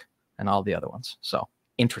Back, and all the other ones. So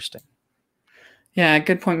interesting. Yeah,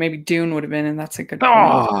 good point. Maybe Dune would have been, and that's a good point.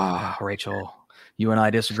 Oh, Rachel, you and I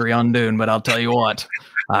disagree on Dune, but I'll tell you what,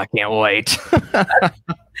 I can't wait.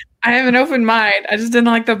 I have an open mind. I just didn't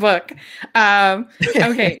like the book.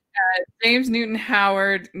 Okay. James Newton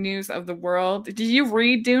Howard, News of the World. Did you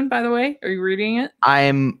read Dune, by the way? Are you reading it?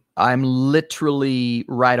 I'm literally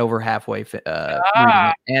right over halfway. Reading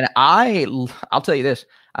it. And I'll tell you this.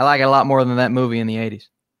 I like it a lot more than that movie in the 80s.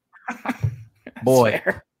 Boy,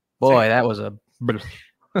 that was a...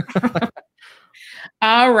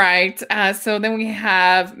 All right. So then we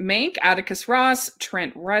have Mank, Atticus Ross,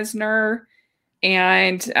 Trent Reznor,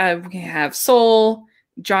 and we have Soul,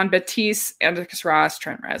 John Batiste, Atticus Ross,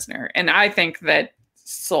 Trent Reznor. And I think that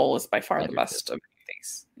Soul is by far the best of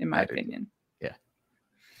these, in my opinion. Yeah.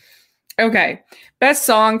 Okay. Best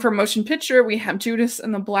song for motion picture. We have Judas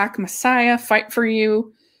and the Black Messiah, Fight for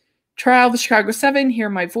You, Trial of the Chicago 7, Hear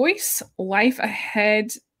My Voice, Life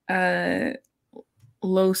Ahead, the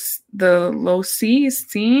Low Seas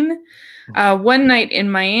Scene, One Night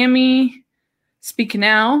in Miami, Speak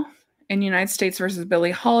Now, in United States versus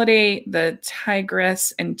Billie Holiday, The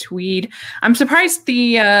Tigress, and Tweed. I'm surprised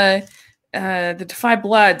the Defy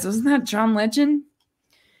Bloods, wasn't that John Legend?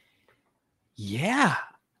 Yeah.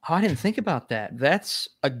 Oh, I didn't think about that. That's,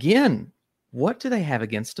 again, what do they have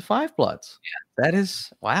against Defy Bloods? Yeah. That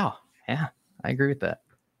is, wow. Yeah, I agree with that.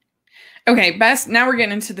 Okay, now we're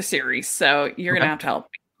getting into the series, so you're going to have to help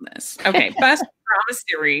me on this. Okay, best drama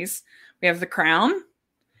series. We have The Crown.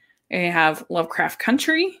 We have Lovecraft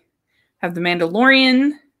Country. Have The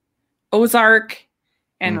Mandalorian, Ozark,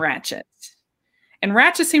 and Ratchet. And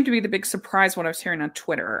Ratchet seemed to be the big surprise what I was hearing on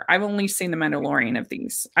Twitter. I've only seen The Mandalorian of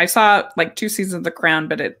these. I saw like 2 seasons of The Crown,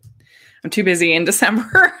 but I'm too busy in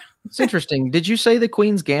December. It's interesting. Did you say The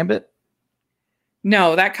Queen's Gambit?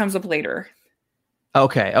 No, that comes up later.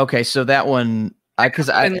 Okay. So that one,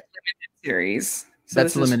 limited series. So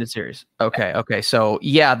that's limited series. Okay. So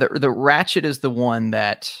yeah, the Ratchet is the one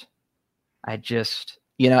that I just...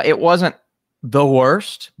 it wasn't the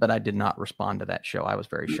worst, but I did not respond to that show. I was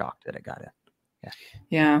very shocked that it got in.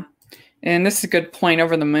 Yeah. And this is a good point.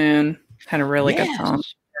 Over the Moon had a really good song.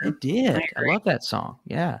 It did. I love that song.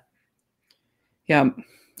 Yeah. Yeah.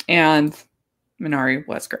 And Minari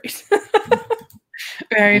was great.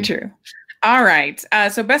 Very true. All right.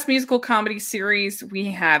 So best musical comedy series, we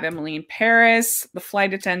have Emily in Paris, The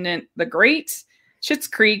Flight Attendant, The Great, Schitt's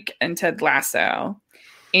Creek, and Ted Lasso.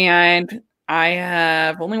 And I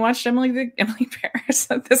have only watched Emily in Paris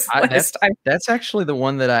on this list. That's actually the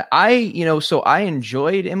one that I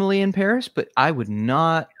enjoyed Emily in Paris, but I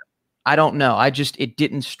don't know. It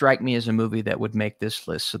didn't strike me as a movie that would make this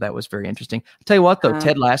list. So that was very interesting. I'll tell you what though,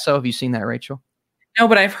 Ted Lasso, have you seen that, Rachel? No,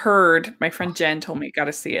 but I've heard. My friend Jen told me got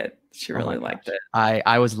to see it. She really liked it.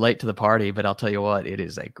 I was late to the party, but I'll tell you what, it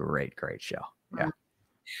is a great show. Yeah.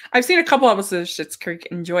 I've seen a couple episodes of Schitt's Creek,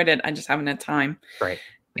 enjoyed it. I just haven't had time. Right.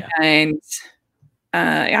 Yeah. And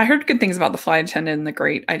I heard good things about The Flight Attendant and The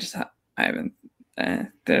Great. I haven't.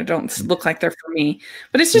 They don't look like they're for me.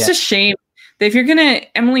 But it's just a shame that if you're gonna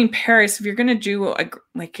Emily in Paris, if you're gonna do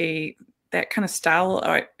that kind of style,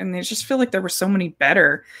 and I just feel like there were so many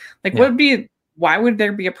better. Like, why would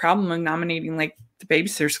there be a problem of nominating like The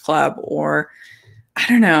Babysitter's Club or I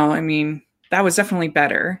don't know? I mean, that was definitely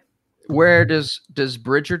better. Where does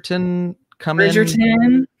Bridgerton come in?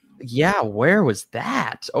 Bridgerton? Yeah, where was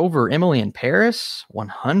that? Over Emily in Paris?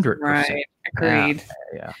 100%. Right, agreed.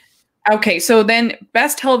 Yeah. Okay, so then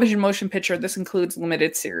best television motion picture, this includes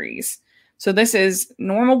limited series. So this is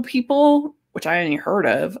Normal People, which I hadn't heard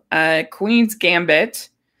of, Queen's Gambit,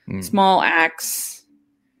 Small Axe,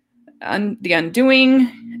 The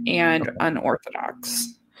Undoing, and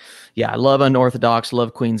Unorthodox. Yeah, I love Unorthodox,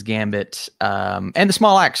 love Queen's Gambit, and the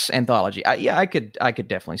Small Axe anthology. I could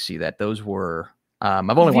definitely see that. Those were I've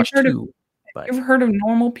only watched two. Have you ever heard of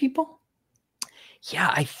Normal People?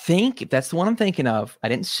 Yeah, I think that's the one I'm thinking of. I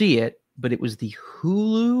didn't see it, but it was the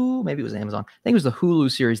Hulu, maybe it was Amazon. I think it was the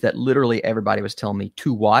Hulu series that literally everybody was telling me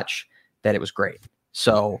to watch, that it was great.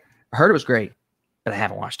 So I heard it was great, but I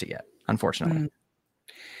haven't watched it yet, unfortunately.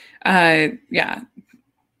 Yeah.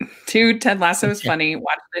 Ted Lasso is funny.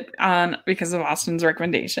 Watched it because of Austin's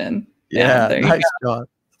recommendation. Yeah, nice job.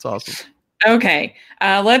 That's awesome. Okay,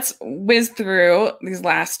 let's whiz through these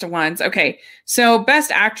last ones. Okay, so Best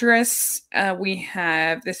Actress, we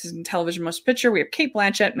have, this is in television motion picture, we have Cate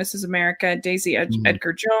Blanchett, Mrs. America, Daisy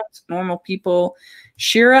Edgar Jones, Normal People,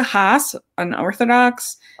 Shira Haas,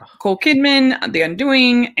 Unorthodox, Nicole Kidman, The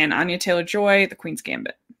Undoing, and Anya Taylor-Joy, The Queen's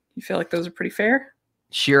Gambit. You feel like those are pretty fair?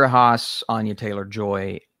 Shira Haas, Anya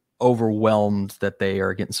Taylor-Joy, overwhelmed that they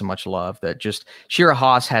are getting so much love. That just Shira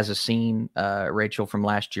Haas has a scene, Rachel, from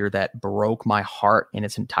last year that broke my heart in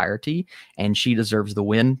its entirety, and she deserves the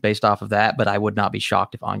win based off of that. But I would not be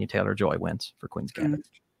shocked if Anya Taylor-Joy wins for Queen's Gambit.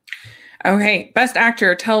 Okay, Best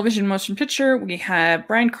Actor, Television Motion Picture. We have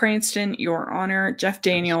Bryan Cranston, Your Honor, Jeff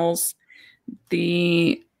Daniels,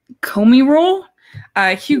 The Comey Role,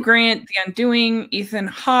 Hugh Grant, The Undoing, Ethan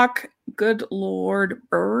Hawke, Good Lord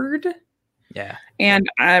Bird. Yeah. And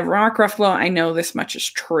Mark Ruffalo, I know this much is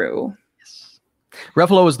true. Yes.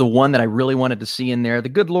 Ruffalo is the one that I really wanted to see in there. The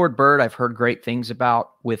Good Lord Bird, I've heard great things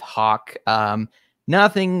about with Hawk.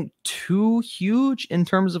 Nothing too huge in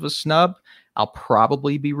terms of a snub. I'll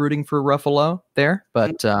probably be rooting for Ruffalo there,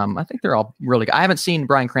 but I think they're all really good. I haven't seen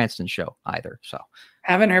Bryan Cranston's show either, so.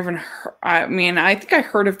 I think I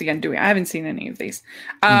heard of The Undoing. I haven't seen any of these.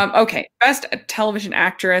 Okay, Best Television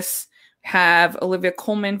Actress. Have Olivia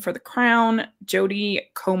Colman for The Crown, Jodie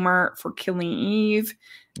Comer for Killing Eve,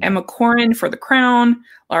 Emma Corrin for The Crown,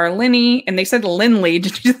 Laura Linney, and they said Lindley.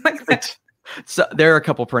 Did you like that? So there are a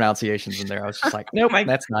couple pronunciations in there. I was just like, nope,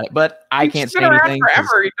 that's not it. But I can't say anything.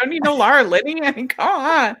 Forever. You don't even know Laura Linney. I mean,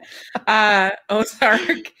 come on.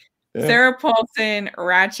 Ozark, Sarah Paulson,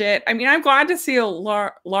 Ratchet. I mean, I'm glad to see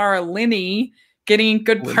Laura Linney getting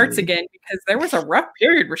good parts again, because there was a rough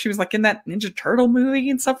period where she was like in that Ninja Turtle movie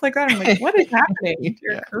and stuff like that. I'm like, what is happening to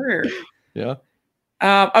your career? Yeah.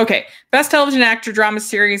 Okay. Best Television Actor Drama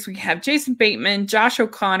Series. We have Jason Bateman, Josh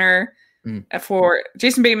O'Connor for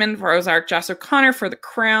Jason Bateman for Ozark, Josh O'Connor for The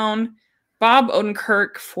Crown, Bob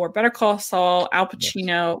Odenkirk for Better Call Saul, Al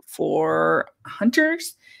Pacino for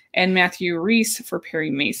Hunters, and Matthew Rhys for Perry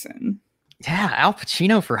Mason. Yeah, Al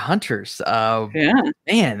Pacino for Hunters.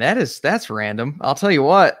 Man, that's random. I'll tell you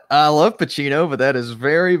what, I love Pacino, but that is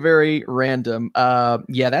very, very random.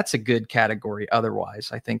 Yeah, that's a good category. Otherwise,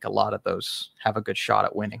 I think a lot of those have a good shot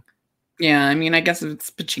at winning. Yeah, I mean, I guess if it's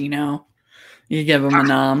Pacino, you give him a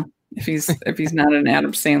nom if he's not an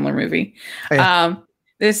Adam Sandler movie. Yeah.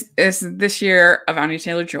 This year of Anya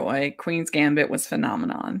Taylor-Joy, Queen's Gambit was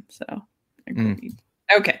phenomenon. So agreed.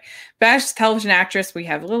 Okay. Best Television Actress, we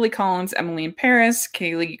have Lily Collins, Emily in Paris,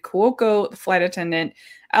 Kaylee Cuoco, The Flight Attendant,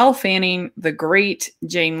 Elle Fanning, The Great,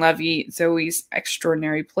 Jane Levy, Zoe's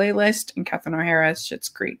Extraordinary Playlist, and Catherine O'Hara's Schitt's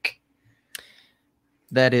Creek.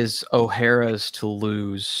 that is O'Hara's to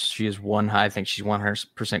lose. She is I think she's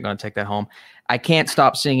 100% going to take that home. I can't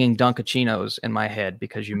stop singing Dunkachino's in my head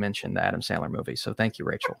because you mentioned the Adam Sandler movie. So thank you,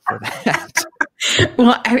 Rachel, for that.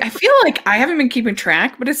 Well, I feel like I haven't been keeping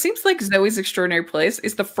track, but it seems like Zoe's Extraordinary Place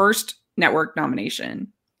is the first network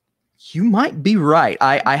nomination. You might be right.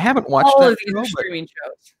 I haven't watched all that of these streaming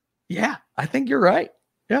shows. Yeah, I think you're right.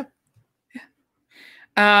 Yeah.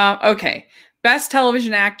 Okay. Best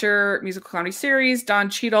Television Actor, Musical Comedy Series, Don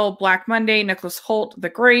Cheadle, Black Monday, Nicholas Hoult, The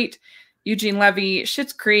Great, Eugene Levy,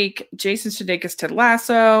 Schitt's Creek, Jason Sudeikis, Ted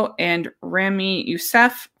Lasso, and Rami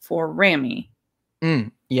Youssef for Rami.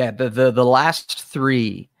 Yeah, the last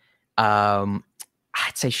three, I'd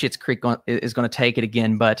say Schitt's Creek is going to take it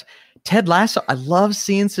again, but Ted Lasso, I love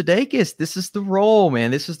seeing Sudeikis. This is the role,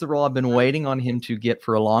 man. This is the role I've been waiting on him to get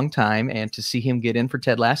for a long time, and to see him get in for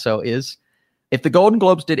Ted Lasso is, if the Golden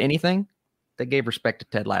Globes did anything, they gave respect to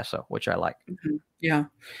Ted Lasso, which I like. Mm-hmm. Yeah.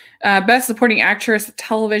 Best Supporting Actress,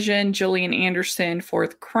 Television, Gillian Anderson for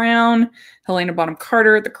The Crown, Helena Bonham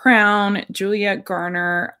Carter, The Crown, Julia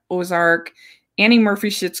Garner, Ozark, Annie Murphy,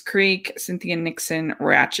 Schitt's Creek, Cynthia Nixon,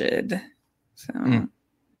 Ratched. So,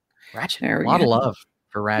 Ratched, a lot of love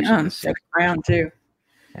for Ratched. Yeah, The Crown too.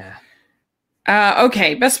 Yeah.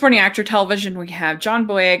 Okay, Best Supporting Actor, Television, we have John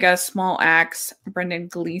Boyega, Small Axe, Brendan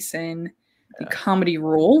Gleeson, The Comedy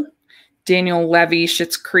Rule, Daniel Levy,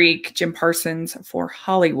 Schitt's Creek, Jim Parsons for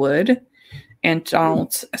Hollywood, and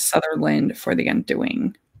Donald Sutherland for The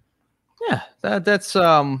Undoing. Yeah, that's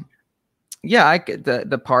yeah,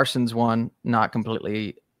 the Parsons one, not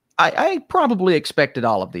completely. I probably expected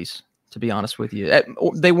all of these, to be honest with you.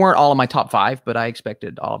 They weren't all in my top 5, but I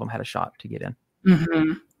expected all of them had a shot to get in.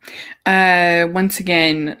 Mm-hmm. Once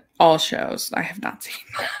again, all shows I have not seen.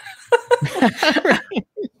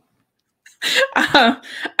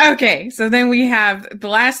 Okay, so then we have the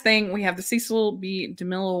last thing. We have the Cecil B.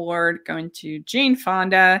 DeMille Award going to Jane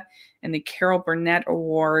Fonda, and the Carol Burnett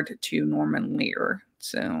Award to Norman Lear.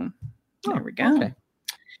 So there we go. Okay.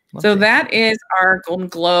 So that is our Golden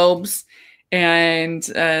Globes. And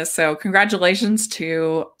so congratulations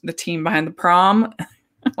to the team behind the prom.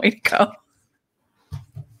 Way to go.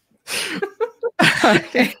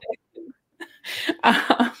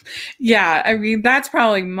 Yeah, I mean, that's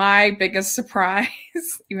probably my biggest surprise,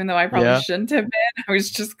 even though I probably shouldn't have been. I was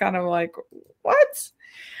just kind of like, what?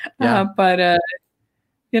 But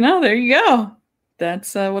there you go.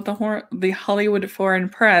 That's what the Hollywood Foreign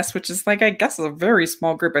Press, which is like, I guess, a very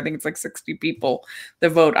small group. I think it's like 60 people that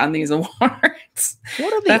vote on these awards.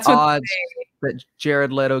 What are the odds that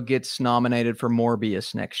Jared Leto gets nominated for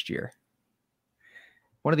Morbius next year?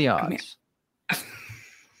 What are the odds?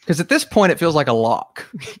 Because at this point, it feels like a lock.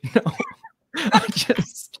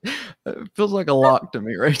 It feels like a lock to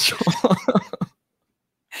me, Rachel.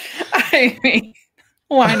 I mean,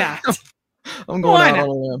 why not? I'm going out on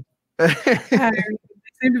a limb. They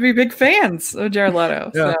seem to be big fans of Jared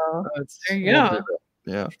Leto. Yeah, so there you go.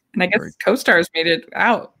 Yeah. And I guess co-stars made it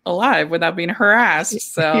out alive without being harassed.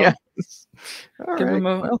 So yes. Give him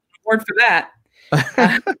an award for that.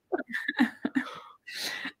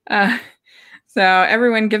 So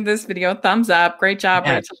everyone give this video a thumbs up. Great job,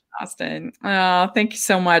 Rachel Austin. Thank you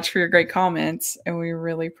so much for your great comments, and we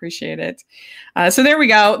really appreciate it. So there we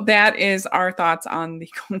go. That is our thoughts on the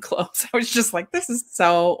Golden Globes. I was just like, this is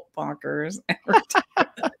so bonkers. That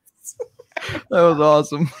was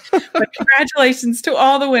awesome. But congratulations to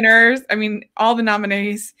all the winners. I mean, all the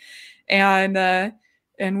nominees, and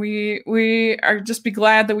we are just be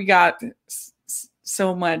glad that we got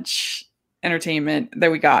so much entertainment that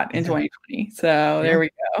we got in 2020. So there we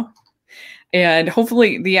go. And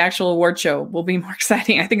hopefully the actual award show will be more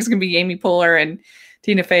exciting. I think it's going to be Amy Poehler and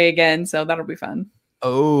Tina Fey again. So that'll be fun.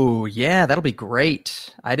 Oh yeah, that'll be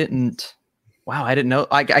great. I didn't know.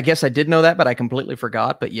 I guess I did know that, but I completely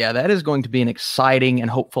forgot. But yeah, that is going to be an exciting and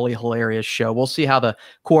hopefully hilarious show. We'll see how the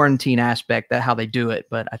quarantine aspect, how they do it,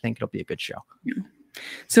 but I think it'll be a good show. Yeah.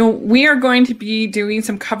 So we are going to be doing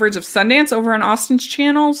some coverage of Sundance over on Austin's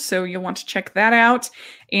channel. So you'll want to check that out.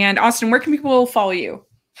 And Austin, where can people follow you?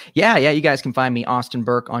 Yeah. You guys can find me, Austin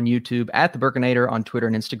Burke, on YouTube, at The Burkinator on Twitter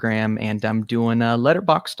and Instagram. And I'm doing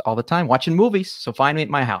Letterboxd all the time, watching movies. So find me at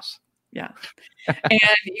my house. Yeah. And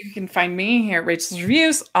you can find me here at Rachel's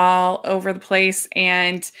Reviews all over the place.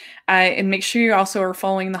 And make sure you also are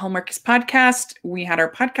following the Hallmarkies podcast. We had our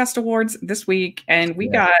podcast awards this week, and we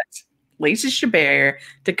got Lacey Chabert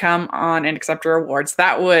to come on and accept her awards.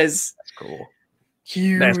 That's cool.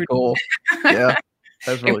 Huge. That's cool. Yeah.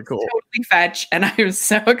 That's really cool. Totally fetch, and I was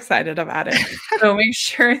so excited about it. So make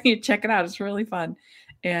sure you check it out. It's really fun.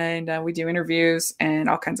 And we do interviews and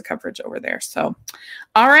all kinds of coverage over there. So,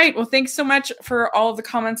 all right. Well, thanks so much for all of the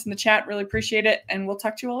comments in the chat. Really appreciate it. And we'll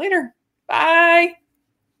talk to you all later. Bye.